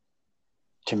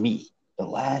 To me, the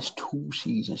last 2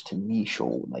 seasons to me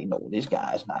showed like, no, this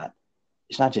guy's not.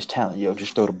 It's not just talent.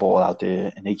 Just throw the ball out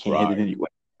there and they can't hit it anyway.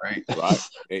 Right. Right.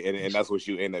 And that's what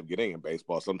you end up getting in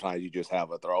baseball. Sometimes you just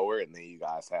have a thrower, and then you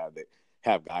guys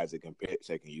have guys that can pitch.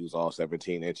 They can use all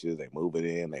 17 inches. They move it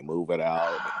in. They move it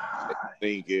out. They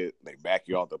think it. They back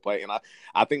you off the plate. And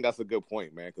I think that's a good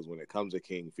point, man, because when it comes to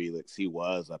King Felix, he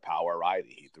was a power righty.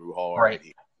 He threw hard. Right.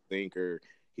 He was a thinker.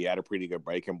 He had a pretty good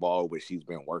breaking ball, which he's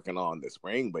been working on this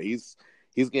spring. But he's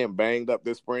getting banged up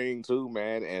this spring too,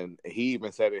 man. And he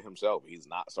even said it himself. He's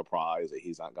not surprised that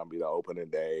he's not going to be the opening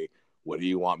day. What do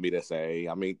you want me to say?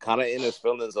 I mean, kind of in his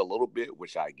feelings a little bit,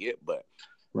 which I get. But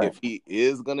if he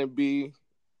is going to be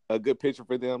a good pitcher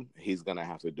for them, he's going to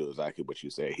have to do exactly what you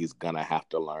said. He's going to have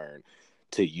to learn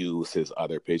to use his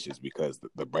other pitches because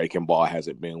the breaking ball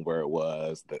hasn't been where it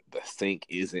was. The sink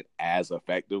isn't as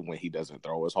effective when he doesn't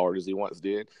throw as hard as he once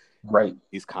did. Right.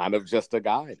 He's kind of just a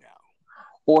guy now.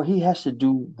 Or he has to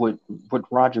do what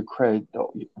Roger Craig,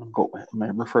 though. I'm going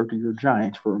to refer to your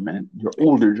Giants for a minute, your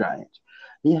older Giants.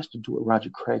 He has to do what Roger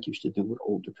Craig used to do with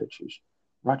older pitchers.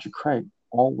 Roger Craig,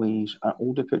 always an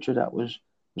older pitcher that was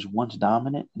once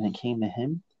dominant and it came to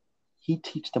him, he'd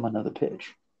teach them another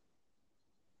pitch.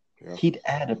 Yeah. He'd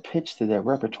add a pitch to their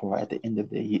repertoire at the end of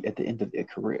their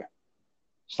career.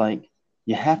 It's like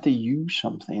you have to use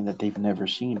something that they've never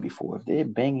seen before. If they're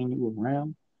banging you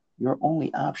around, your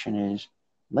only option is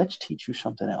let's teach you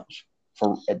something else.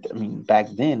 Back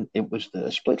then it was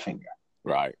the split finger.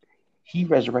 Right. He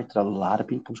resurrected a lot of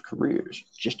people's careers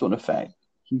just on the fact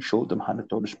he showed them how to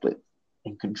throw the split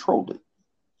and control it.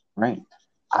 Right.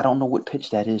 I don't know what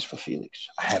pitch that is for Felix.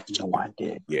 I have no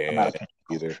idea. Yeah, I'm not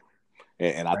either.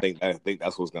 And I think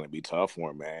that's what's going to be tough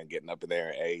for him, man. Getting up in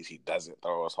there in age, he doesn't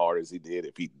throw as hard as he did.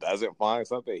 If he doesn't find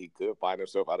something, he could find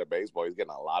himself out of baseball. He's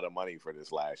getting a lot of money for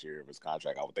this last year of his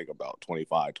contract. I would think about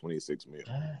 25, 26 million.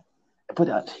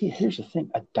 But here's the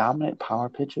thing: a dominant power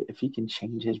pitcher, if he can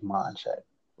change his mindset,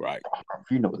 right?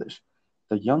 You know this.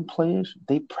 The young players,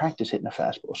 they practice hitting the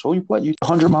fastball. So you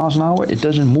 100 miles an hour, it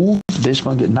doesn't move, they're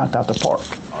going to get knocked out the park.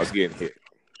 Oh, it's getting hit.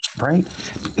 Right?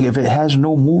 If it has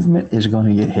no movement, it's going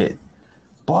to get hit.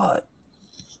 But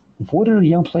what do the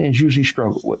young players usually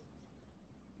struggle with?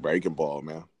 Breaking ball,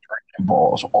 man. Breaking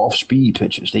balls, off-speed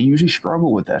pitches. They usually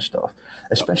struggle with that stuff,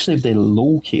 especially if they're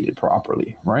located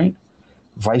properly, right?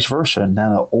 Vice versa.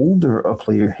 Now, the older a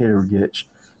player hitter gets,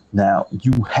 now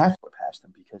you have to pass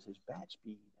them because his bat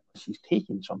speed, unless he's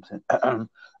taking something,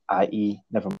 i.e.,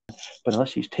 never mind, but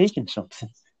unless he's taking something,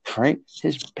 right,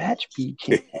 his bat speed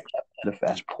can't catch up to the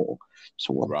fastball.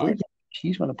 So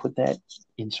he's going to put that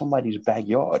in somebody's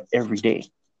backyard every day.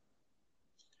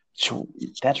 So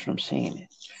that's what I'm saying.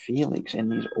 Felix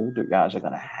and these older guys are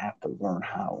going to have to learn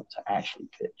how to actually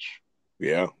pitch.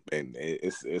 Yeah, and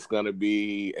it's going to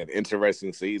be an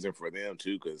interesting season for them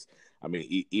too, because I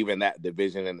mean, even that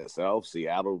division in itself,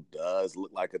 Seattle does look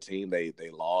like a team. They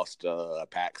lost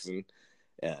Paxson,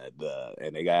 and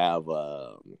they have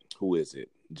who is it?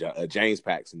 James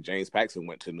Paxson. James Paxson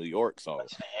went to New York, so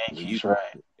That's the when you Yankees, right?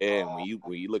 and when you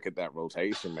look at that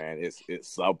rotation, man, it's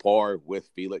subpar with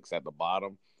Felix at the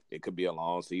bottom. It could be a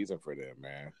long season for them,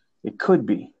 man. It could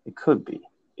be. It could be.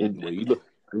 It When you look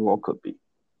very well could be.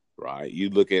 Right. You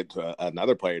look at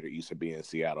another player that used to be in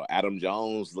Seattle. Adam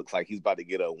Jones looks like he's about to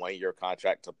get a 1-year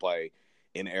contract to play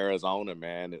in Arizona,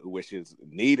 man, which is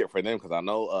needed for them because I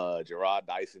know Gerard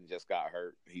Dyson just got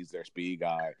hurt. He's their speed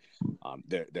guy.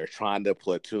 They're trying to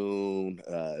platoon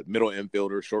middle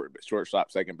infielder,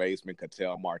 shortstop, second baseman,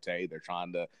 Ketel Marte. They're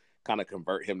trying to kind of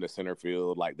convert him to center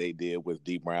field like they did with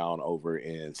D Brown over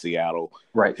in Seattle.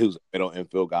 Right. Who's a middle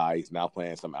infield guy. He's now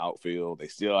playing some outfield. They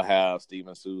still have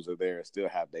Steven Souza there, still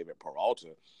have David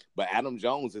Peralta. But Adam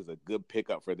Jones is a good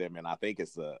pickup for them, and I think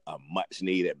it's a much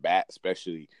needed bat,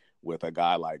 especially with a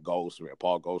guy like Goldschmidt.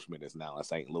 Paul Goldschmidt is now in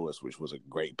St. Louis, which was a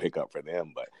great pickup for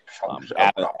them. But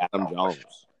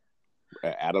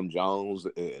Adam Jones,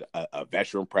 a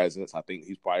veteran presence. I think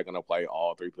he's probably going to play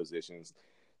all three positions.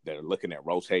 They're looking at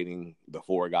rotating the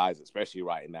four guys, especially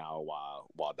right now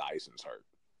while Dyson's hurt.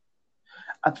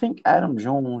 I think Adam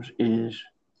Jones is,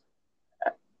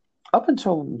 up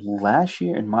until last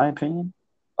year, in my opinion,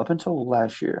 Adam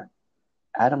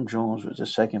Jones was the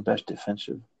second best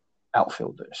defensive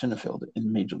center fielder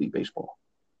in Major League Baseball.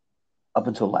 Up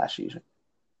until last season.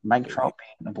 Mike Trout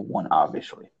being number one,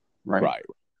 obviously. Right.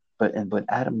 But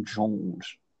Adam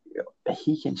Jones,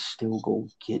 he can still go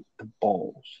get the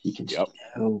balls. He can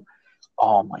still,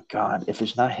 oh my God, if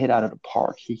it's not hit out of the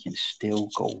park, he can still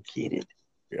go get it.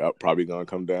 Yep, probably gonna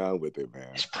come down with it, man.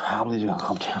 It's probably gonna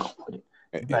come down with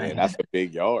it. And that's a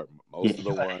big yard. Most of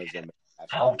the ones in the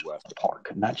out of the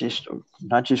park, not just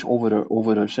over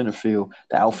the center field,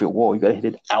 the outfield wall. You gotta hit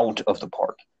it out of the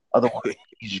park. Otherwise,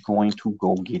 he's going to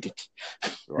go get it.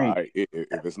 Right.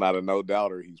 If it's not a no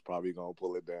doubter, he's probably gonna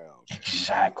pull it down.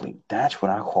 Exactly. That's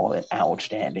what I call an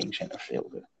outstanding center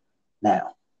fielder.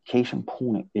 Now, case in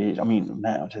point is,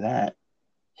 now to that,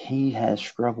 he has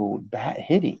struggled bat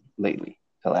hitting lately,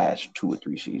 the last 2 or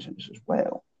 3 seasons as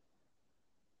well.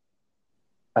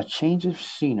 A change of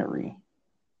scenery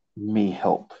may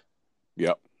help.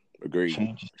 Yep, agreed.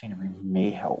 Change of scenery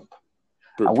may help.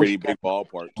 Pretty big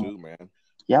ballpark too, man.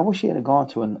 Yeah, I wish he had gone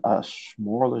to a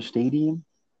smaller stadium,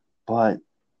 but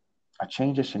a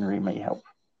change of scenery may help.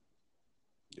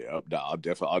 Yeah, I'll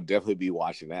definitely be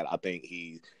watching that. I think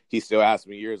he still has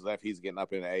some years left. He's getting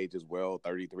up in age as well,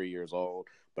 33 years old.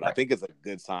 But I think it's a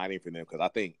good signing for them because I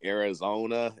think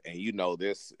Arizona, and you know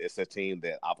this, it's a team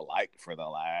that I've liked for the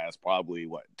last probably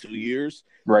 2 years.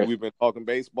 Right. We've been talking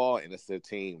baseball, and it's a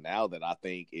team now that I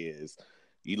think is.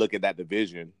 You look at that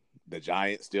division, the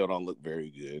Giants still don't look very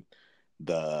good.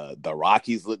 The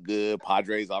Rockies look good.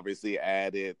 Padres obviously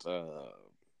added.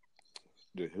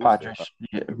 Padres, Machado.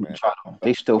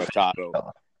 They still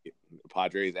Machado.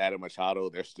 Padres added Machado.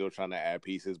 They're still trying to add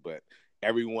pieces, but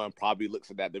everyone probably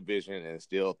looks at that division and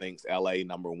still thinks LA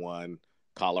number 1,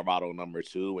 Colorado number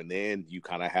 2, and then you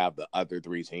kind of have the other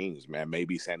 3 teams. Man,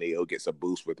 maybe San Diego gets a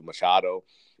boost with Machado,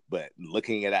 but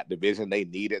looking at that division, they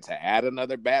needed to add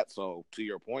another bat. So to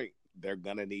your point, they're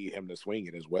gonna need him to swing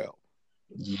it as well.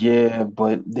 Yeah,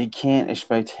 but they can't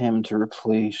expect him to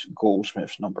replace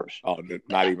Goldschmidt's numbers. Oh,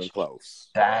 not even close.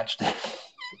 That's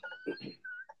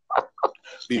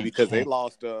because they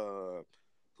lost.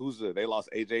 They lost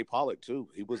AJ Pollock too.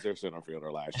 He was their center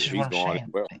fielder last year. He's gone as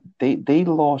well. They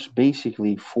lost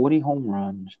basically 40 home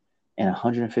runs and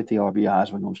 150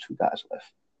 RBIs when those 2 guys left.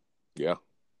 Yeah.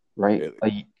 Right.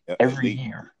 Every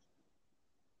year.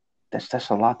 That's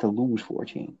a lot to lose for a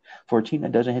team. For a team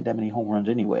that doesn't hit that many home runs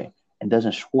anyway and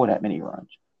doesn't score that many runs.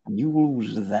 When you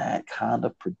lose that kind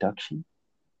of production,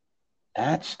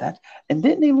 that's and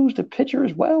didn't they lose the pitcher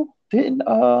as well? Didn't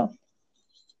the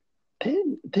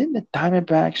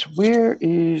Diamondbacks? Where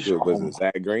is was it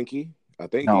Zach Greinke? I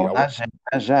think no, not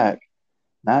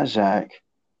Zach.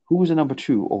 Who was the number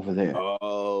 2 over there?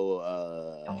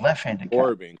 The left-handed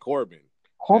Corbin.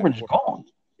 Corbin's gone,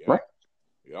 right?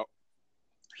 Yep.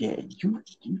 Yeah,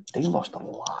 they lost a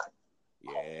lot.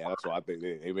 Yeah, that's why I think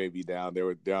they may be down there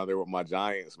with my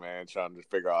Giants, man, trying to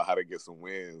figure out how to get some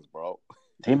wins, bro.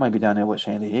 They might be down there with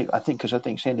San Diego. I think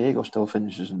San Diego still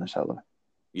finishes in the cellar.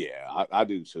 Yeah, I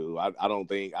do too. I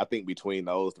think between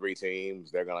those 3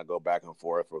 teams, they're gonna go back and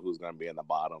forth for who's gonna be in the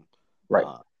bottom. Right.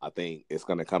 I think it's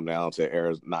going to come down to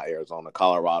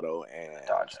Colorado,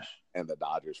 Dodgers. and the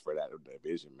Dodgers for that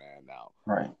division, man. Now,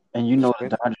 right, and you know the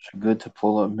Dodgers are good to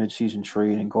pull up mid-season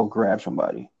trade and go grab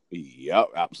somebody. Yep,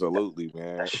 absolutely,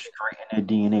 man. That's straight in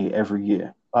their DNA every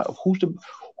year. Who's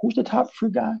the top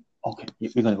free guy? Okay,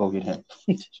 we're gonna go get him.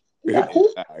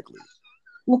 Exactly.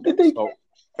 Look at they. So,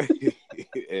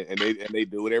 and they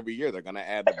do it every year. They're gonna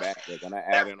add the back. They're gonna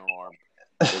add an arm.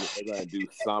 They're gonna do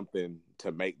something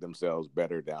to make themselves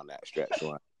better down that stretch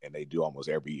run, and they do almost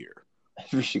every year.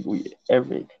 Every single year,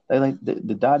 they like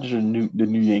the Dodgers are the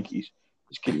new Yankees.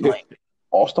 Just kidding, like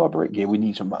All-Star break. Yeah, we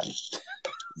need somebody.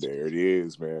 There it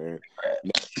is, man.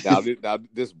 Now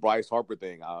this Bryce Harper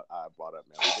thing I brought up,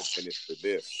 man. We can finish with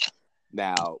this.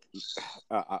 Now,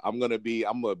 I'm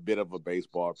a bit of a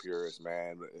baseball purist,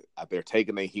 man. They're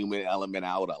taking the human element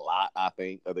out a lot, I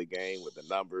think, of the game with the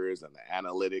numbers and the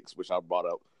analytics, which I brought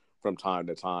up from time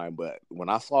to time. But when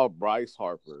I saw Bryce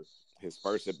Harper, his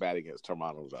first at bat against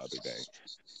Toronto the other day,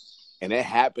 and it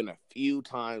happened a few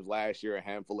times last year, a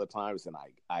handful of times, and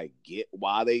I get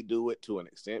why they do it to an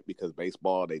extent, because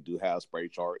baseball, they do have spray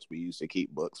charts. We used to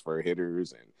keep books for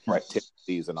hitters and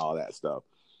tendencies and all that stuff.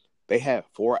 They had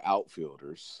 4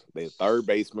 outfielders. The third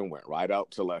baseman went right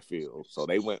out to left field. So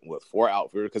they went with 4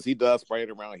 outfielders because he does spray it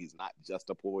around. He's not just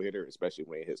a pull hitter, especially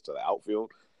when he hits to the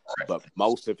outfield. But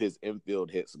most of his infield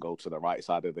hits go to the right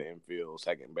side of the infield,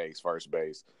 second base, first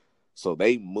base. So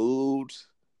they moved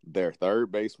their third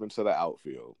baseman to the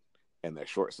outfield, and their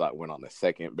shortstop went on the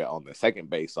second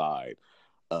base side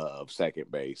of second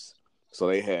base. So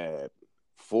they had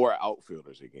 4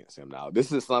 outfielders against him. Now,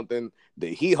 this is something that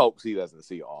he hopes he doesn't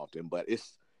see often, but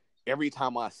it's every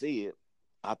time I see it,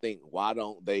 I think, why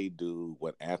don't they do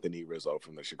what Anthony Rizzo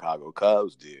from the Chicago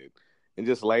Cubs did and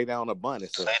just lay down a bunt?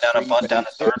 Lay down a bunt down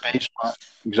the third base line.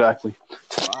 Exactly.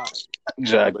 Right.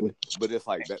 Exactly. But it's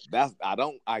like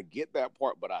I get that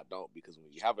part, but I don't, because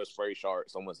when you have a spray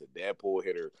chart, someone's a dead pull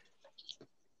hitter.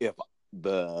 If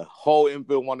the whole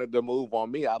infield wanted to move on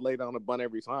me, I'd lay down a bunt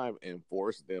every time and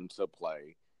force them to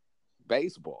play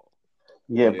baseball.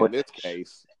 Yeah, but in this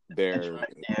case,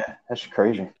 that's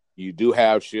crazy. You do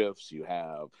have shifts. You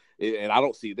have, and I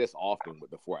don't see this often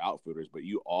with the 4 outfielders, but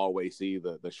you always see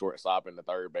the shortstop and the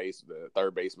third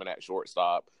baseman at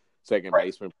shortstop, second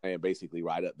baseman playing basically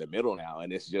right up the middle now.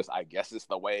 And it's just, I guess it's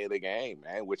the way of the game,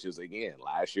 man, which is, again,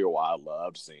 last year why I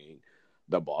loved seeing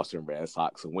the Boston Red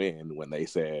Sox win, when they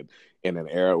said, in an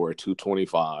era where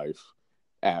 225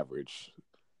 average,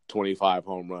 25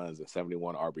 home runs and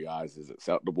 71 RBIs is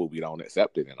acceptable, we don't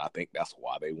accept it. And I think that's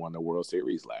why they won the World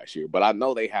Series last year. But I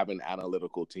know they have an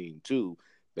analytical team too.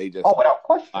 They just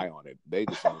rely on it. They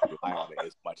just don't rely on it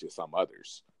as much as some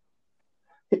others.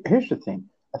 Here's the thing.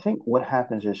 I think what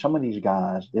happens is some of these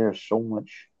guys, there's so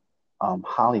much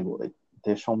Hollywood.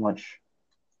 There's so much,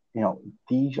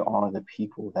 these are the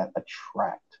people that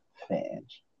attract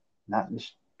fans. Not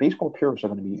just baseball purists are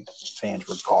going to be fans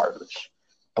regardless,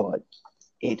 but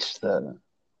it's the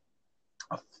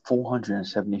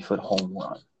 470-foot home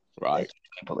run. Right. That gets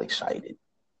people excited.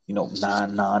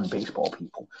 Non-baseball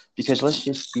people. Because let's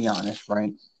just be honest,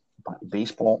 right?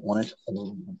 Baseball on its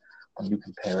own, when you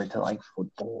compare it to like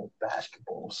football,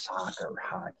 basketball, soccer,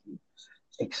 hockey,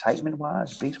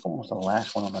 excitement-wise, baseball is the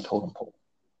last one on the totem pole.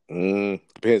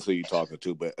 Depends who you're talking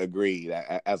to, but agreed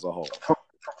as a whole.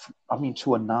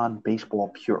 To a non-baseball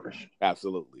purist.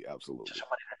 Absolutely. To somebody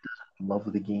that doesn't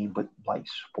love the game but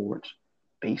likes sports,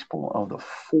 baseball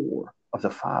of the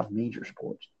 5 major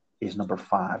sports is number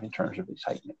 5 in terms of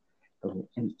excitement.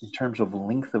 In terms of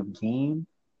length of game,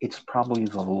 it's probably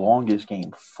the longest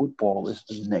game. Football is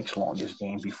the next longest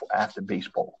game after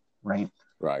baseball, right?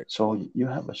 Right. So you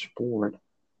have a sport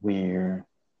where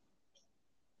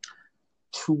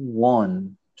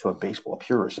 2-1 to a baseball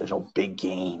purist is a big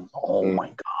game. Oh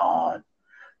my God.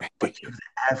 But to the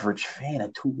average fan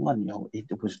at 2-1,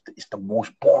 it's the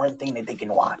most boring thing that they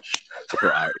can watch.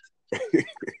 Right.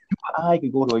 I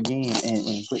could go to a game and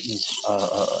witness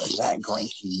Zach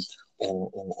Greinke or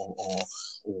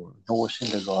Noah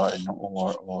Syndergaard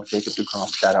or Jacob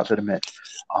deGrom. Shout out to the Mets.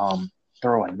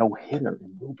 Throw a no hitter,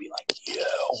 and we'll be like, "Yeah,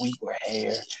 we were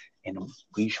here, and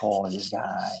we saw this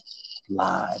guy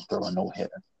live throw a no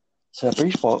hitter." So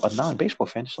a non-baseball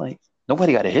fan, it's like,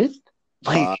 nobody got a hit.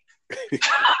 Like,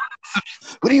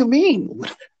 what do you mean?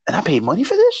 And I paid money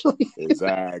for this?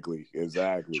 Exactly.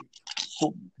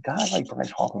 So guys like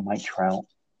Bryce Harper, Mike Trout,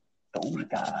 those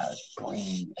guys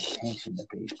bring attention to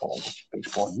baseball, which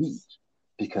baseball needs.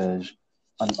 Because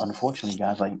unfortunately,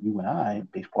 guys like you and I,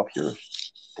 baseball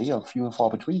purists, they are few and far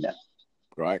between them.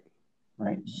 Right.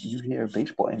 You hear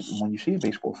baseball, and when you see a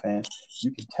baseball fan,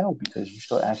 you can tell because you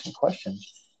start asking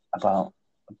questions. about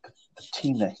the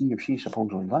team that he or she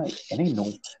supposedly likes, and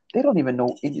they don't even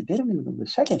know the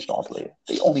second star player.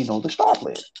 They only know the star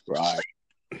player. Right.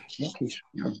 Okay, so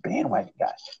you're a bandwagon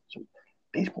guy. So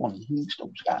baseball needs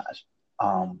those guys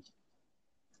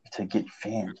to get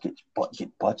fans, get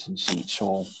butts and seats.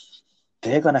 So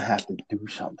they're gonna have to do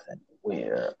something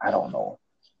where I don't know,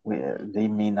 where they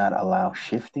may not allow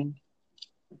shifting,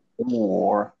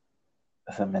 or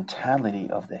the mentality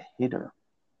of the hitter.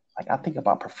 Like I think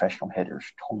about professional hitters,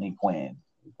 Tony Gwynn,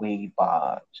 Wade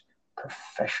Boggs,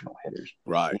 professional hitters.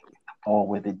 Right. They hit the ball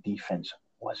where the defense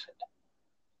wasn't.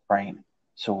 Right.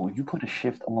 So you put a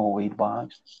shift on Wade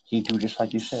Boggs, he do just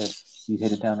like you said. He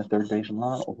hit it down the third base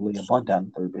line or lay a bunt down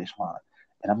the third base line.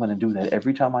 And I'm going to do that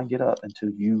every time I get up until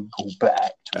you go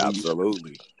back to where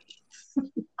Absolutely.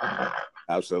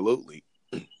 Absolutely.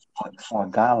 But for a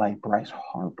guy like Bryce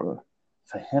Harper,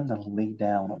 for him to lay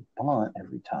down a bunt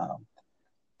every time,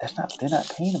 they're not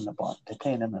paying him to bunt. They're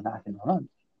paying him to knock in runs.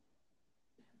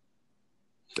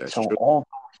 So true. although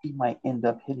he might end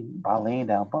up hitting by laying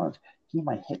down bunts, he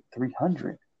might hit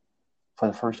 300 for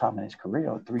the first time in his career,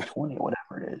 or 320 or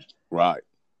whatever it is. Right.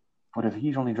 But if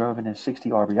he's only driving in 60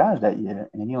 RBIs that year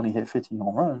and he only hit 15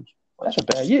 home runs, well, that's a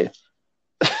bad year.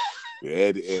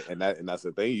 Yeah, and that's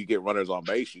the thing. You get runners on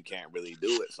base, you can't really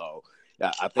do it. So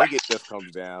yeah, I think it just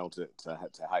comes down to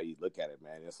how you look at it,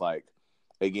 man. It's like,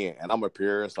 again, and I'm a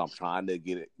purist. I'm trying to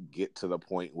get to the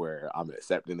point where I'm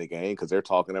accepting the game, because they're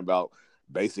talking about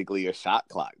basically a shot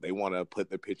clock. They want to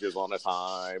put the pitchers on a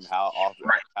time, how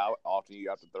often you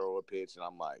have to throw a pitch, and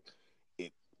I'm like,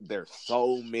 there's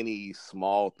so many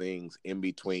small things in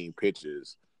between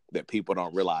pitches that people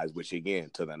don't realize. Which, again,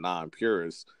 to the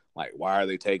non-purists, like, why are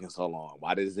they taking so long?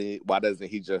 Why doesn't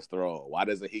he just throw? Why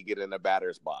doesn't he get in the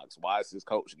batter's box? Why is his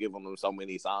coach giving him so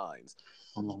many signs?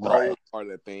 Right. Those are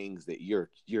the things that you're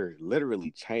literally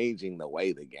changing the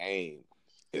way the game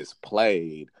is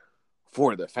played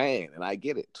for the fan. And I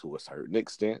get it to a certain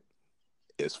extent.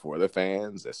 It's for the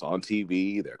fans. It's on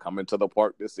TV. They're coming to the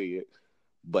park to see it.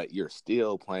 But you're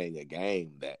still playing a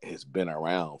game that has been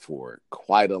around for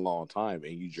quite a long time,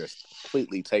 and you just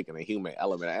completely taking a human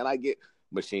element. And I get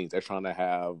machines. They're trying to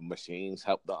have machines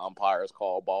help the umpires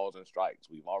call balls and strikes.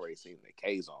 We've already seen the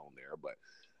K-zone there, but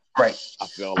right. I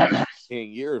feel like 10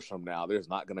 years from now, there's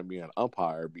not going to be an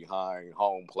umpire behind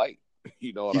home plate.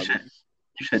 You know what I mean?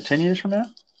 You said 10 years from now?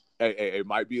 It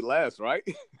might be less, right?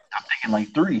 I'm thinking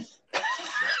like 3.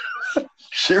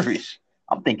 Serious.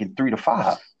 I'm thinking 3 to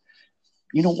 5.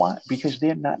 You know why? Because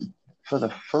they're not, for the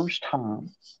first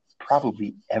time,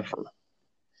 probably ever,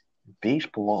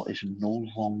 baseball is no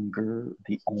longer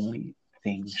the only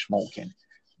thing smoking.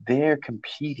 They're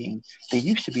competing. They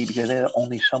used to be, because they're the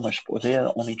only summer sport. They're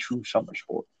the only true summer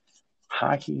sport.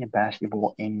 Hockey and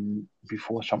basketball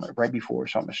right before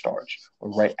summer starts,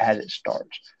 or right as it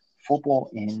starts.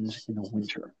 Football ends in the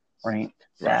winter, right?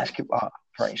 Basketball,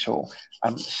 right? So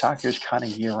soccer is kind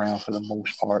of year round for the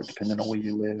most part, depending on where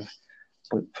you live.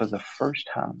 But for the first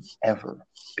time ever,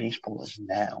 baseball is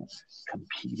now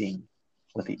competing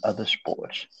with the other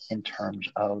sports in terms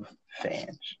of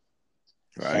fans.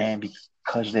 Right. And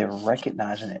because they're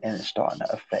recognizing it, and it's starting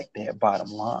to affect their bottom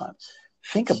line.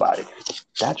 Think about it.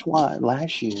 That's why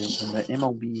last year when the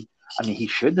MLB, he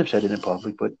shouldn't have said it in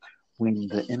public, but when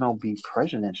the MLB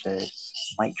president said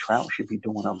Mike Trout should be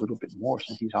doing a little bit more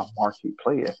since he's our marquee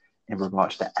player in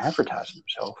regards to advertising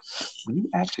himself, when you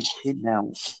ask a kid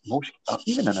now,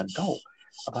 even an adult,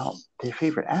 about their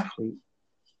favorite athlete,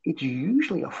 it's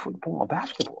usually a football or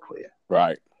basketball player.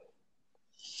 Right.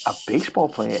 A baseball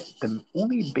player, the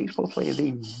only baseball player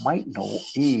they might know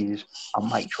is a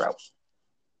Mike Trout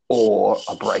or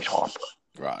a Bryce Harper.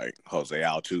 Right. Jose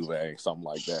Altuve, something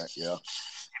like that. Yeah.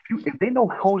 If they know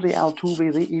Jose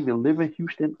Altuve, they either live in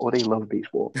Houston or they love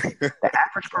baseball. The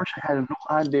average person has no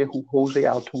idea who Jose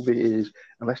Altuve is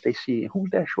unless they see it. Who's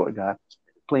that short guy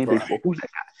playing baseball? Who's that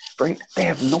guy? Right? They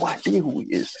have no idea who he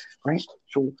is. Right?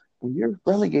 So when you're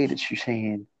relegated to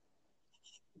saying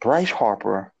Bryce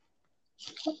Harper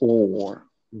or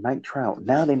Mike Trout,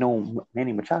 now they know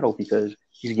Manny Machado because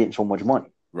he's getting so much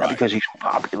money. Not because he's so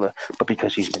popular, but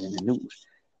because he's been in the news.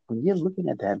 When you're looking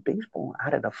at that, baseball,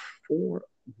 out of the four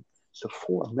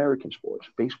American sports,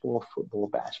 baseball, football,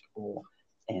 basketball,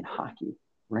 and hockey,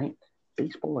 right?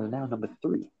 Baseball is now number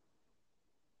 3.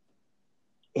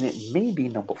 And it may be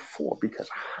number 4 because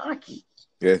hockey.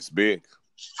 Yeah, it's big.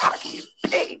 Hockey is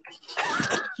big.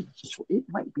 So it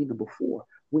might be number 4.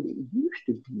 When it used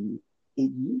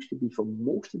to be for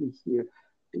most of the year,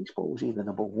 baseball was either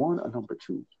number 1 or number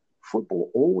 2. Football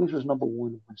always was number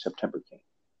 1 when September came.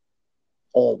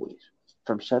 Always.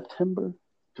 From September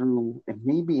through, and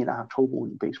maybe in October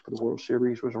when baseball, the World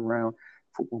Series was around,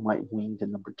 football might wing to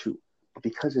number 2. But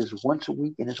because it's once a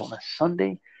week and it's on a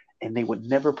Sunday, and they would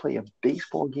never play a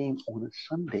baseball game on a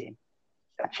Sunday,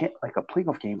 like a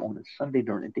playoff game on a Sunday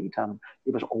during the daytime,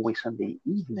 it was always Sunday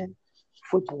evening.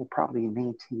 Football probably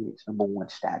maintained its number 1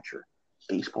 stature.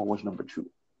 Baseball was number 2.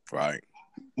 Right.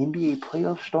 NBA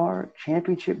playoff start,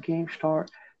 championship game start.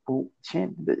 Well,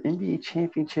 the NBA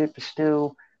championship is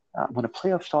still when the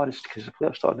playoff starts, because the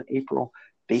playoff starts in April.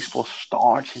 Baseball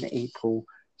starts in April.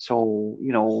 So,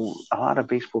 a lot of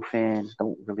baseball fans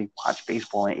don't really watch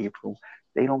baseball in April.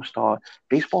 They don't start.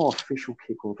 Baseball official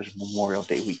kickoff is Memorial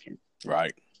Day weekend.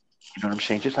 Right. You know what I'm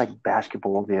saying? Just like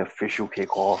basketball, their official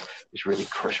kickoff is really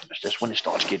Christmas. That's when it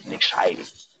starts getting exciting.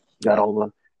 You got all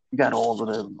of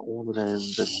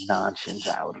the nonsense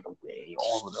out of the way,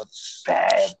 all of the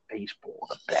bad baseball,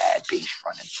 the bad base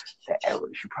running, the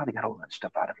errors. You probably got all that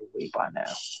stuff out of the way by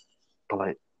now.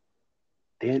 But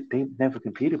they've never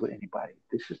competed with anybody.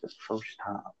 This is the first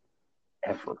time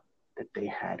ever that they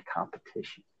had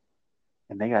competition.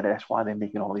 And that's why they're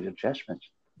making all these adjustments,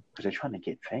 because they're trying to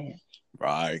get fans.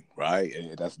 Right.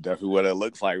 And that's definitely what it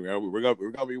looks like, man. We're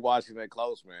gonna be watching that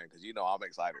close, man, because I'm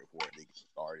excited for it to get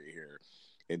started here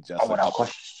in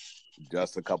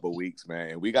just a couple of weeks, man.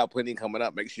 And we got plenty coming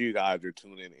up. Make sure you guys are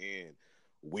tuning in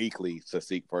weekly to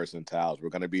Seek First and Towels. We're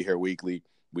gonna be here weekly.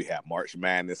 We have March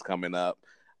Madness coming up.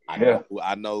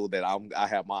 I know that I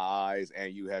have my eyes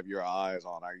and you have your eyes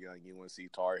on our young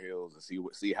UNC Tar Heels to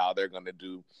see how they're going to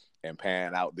do and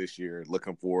pan out this year.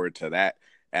 Looking forward to that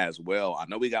as well. I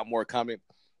know we got more coming.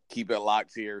 Keep it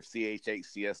locked here.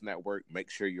 CHHTS Network. Make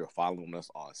sure you're following us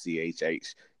on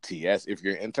CHHTS. If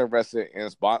you're interested in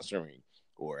sponsoring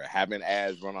or having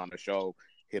ads run on the show,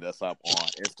 hit us up on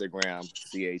Instagram,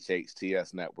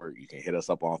 CHHTS Network. You can hit us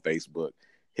up on Facebook,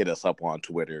 hit us up on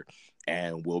Twitter,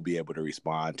 and we'll be able to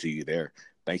respond to you there.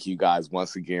 Thank you guys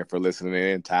once again for listening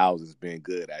in. Towels has been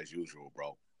good as usual,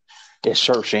 bro. Yes,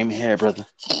 sir. Same here, brother.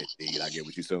 Indeed. I'll get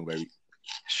with you soon, baby.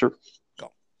 Sure.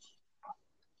 Go.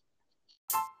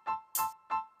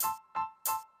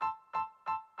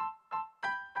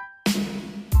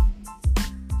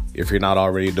 If you're not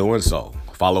already doing so,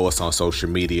 follow us on social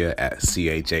media at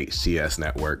CHHTS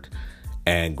Network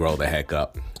and grow the heck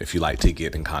up. If you like to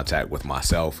get in contact with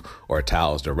myself or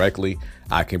Towels directly,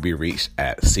 I can be reached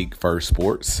at Seek First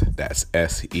Sports. That's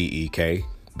SEEK,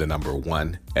 the number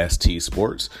 1 ST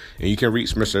Sports. And you can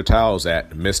reach Mr. Towels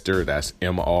at Mr. That's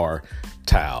MR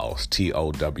Towels,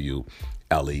 TOWLES.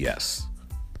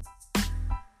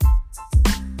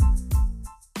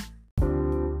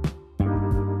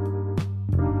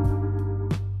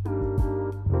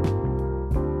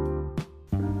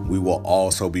 We will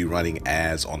also be running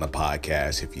ads on the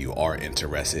podcast if you are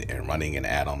interested in running an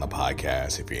ad on the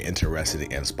podcast. If you're interested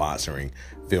in sponsoring,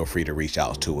 feel free to reach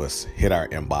out to us. Hit our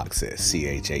inbox at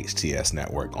CHHTS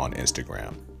Network on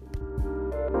Instagram.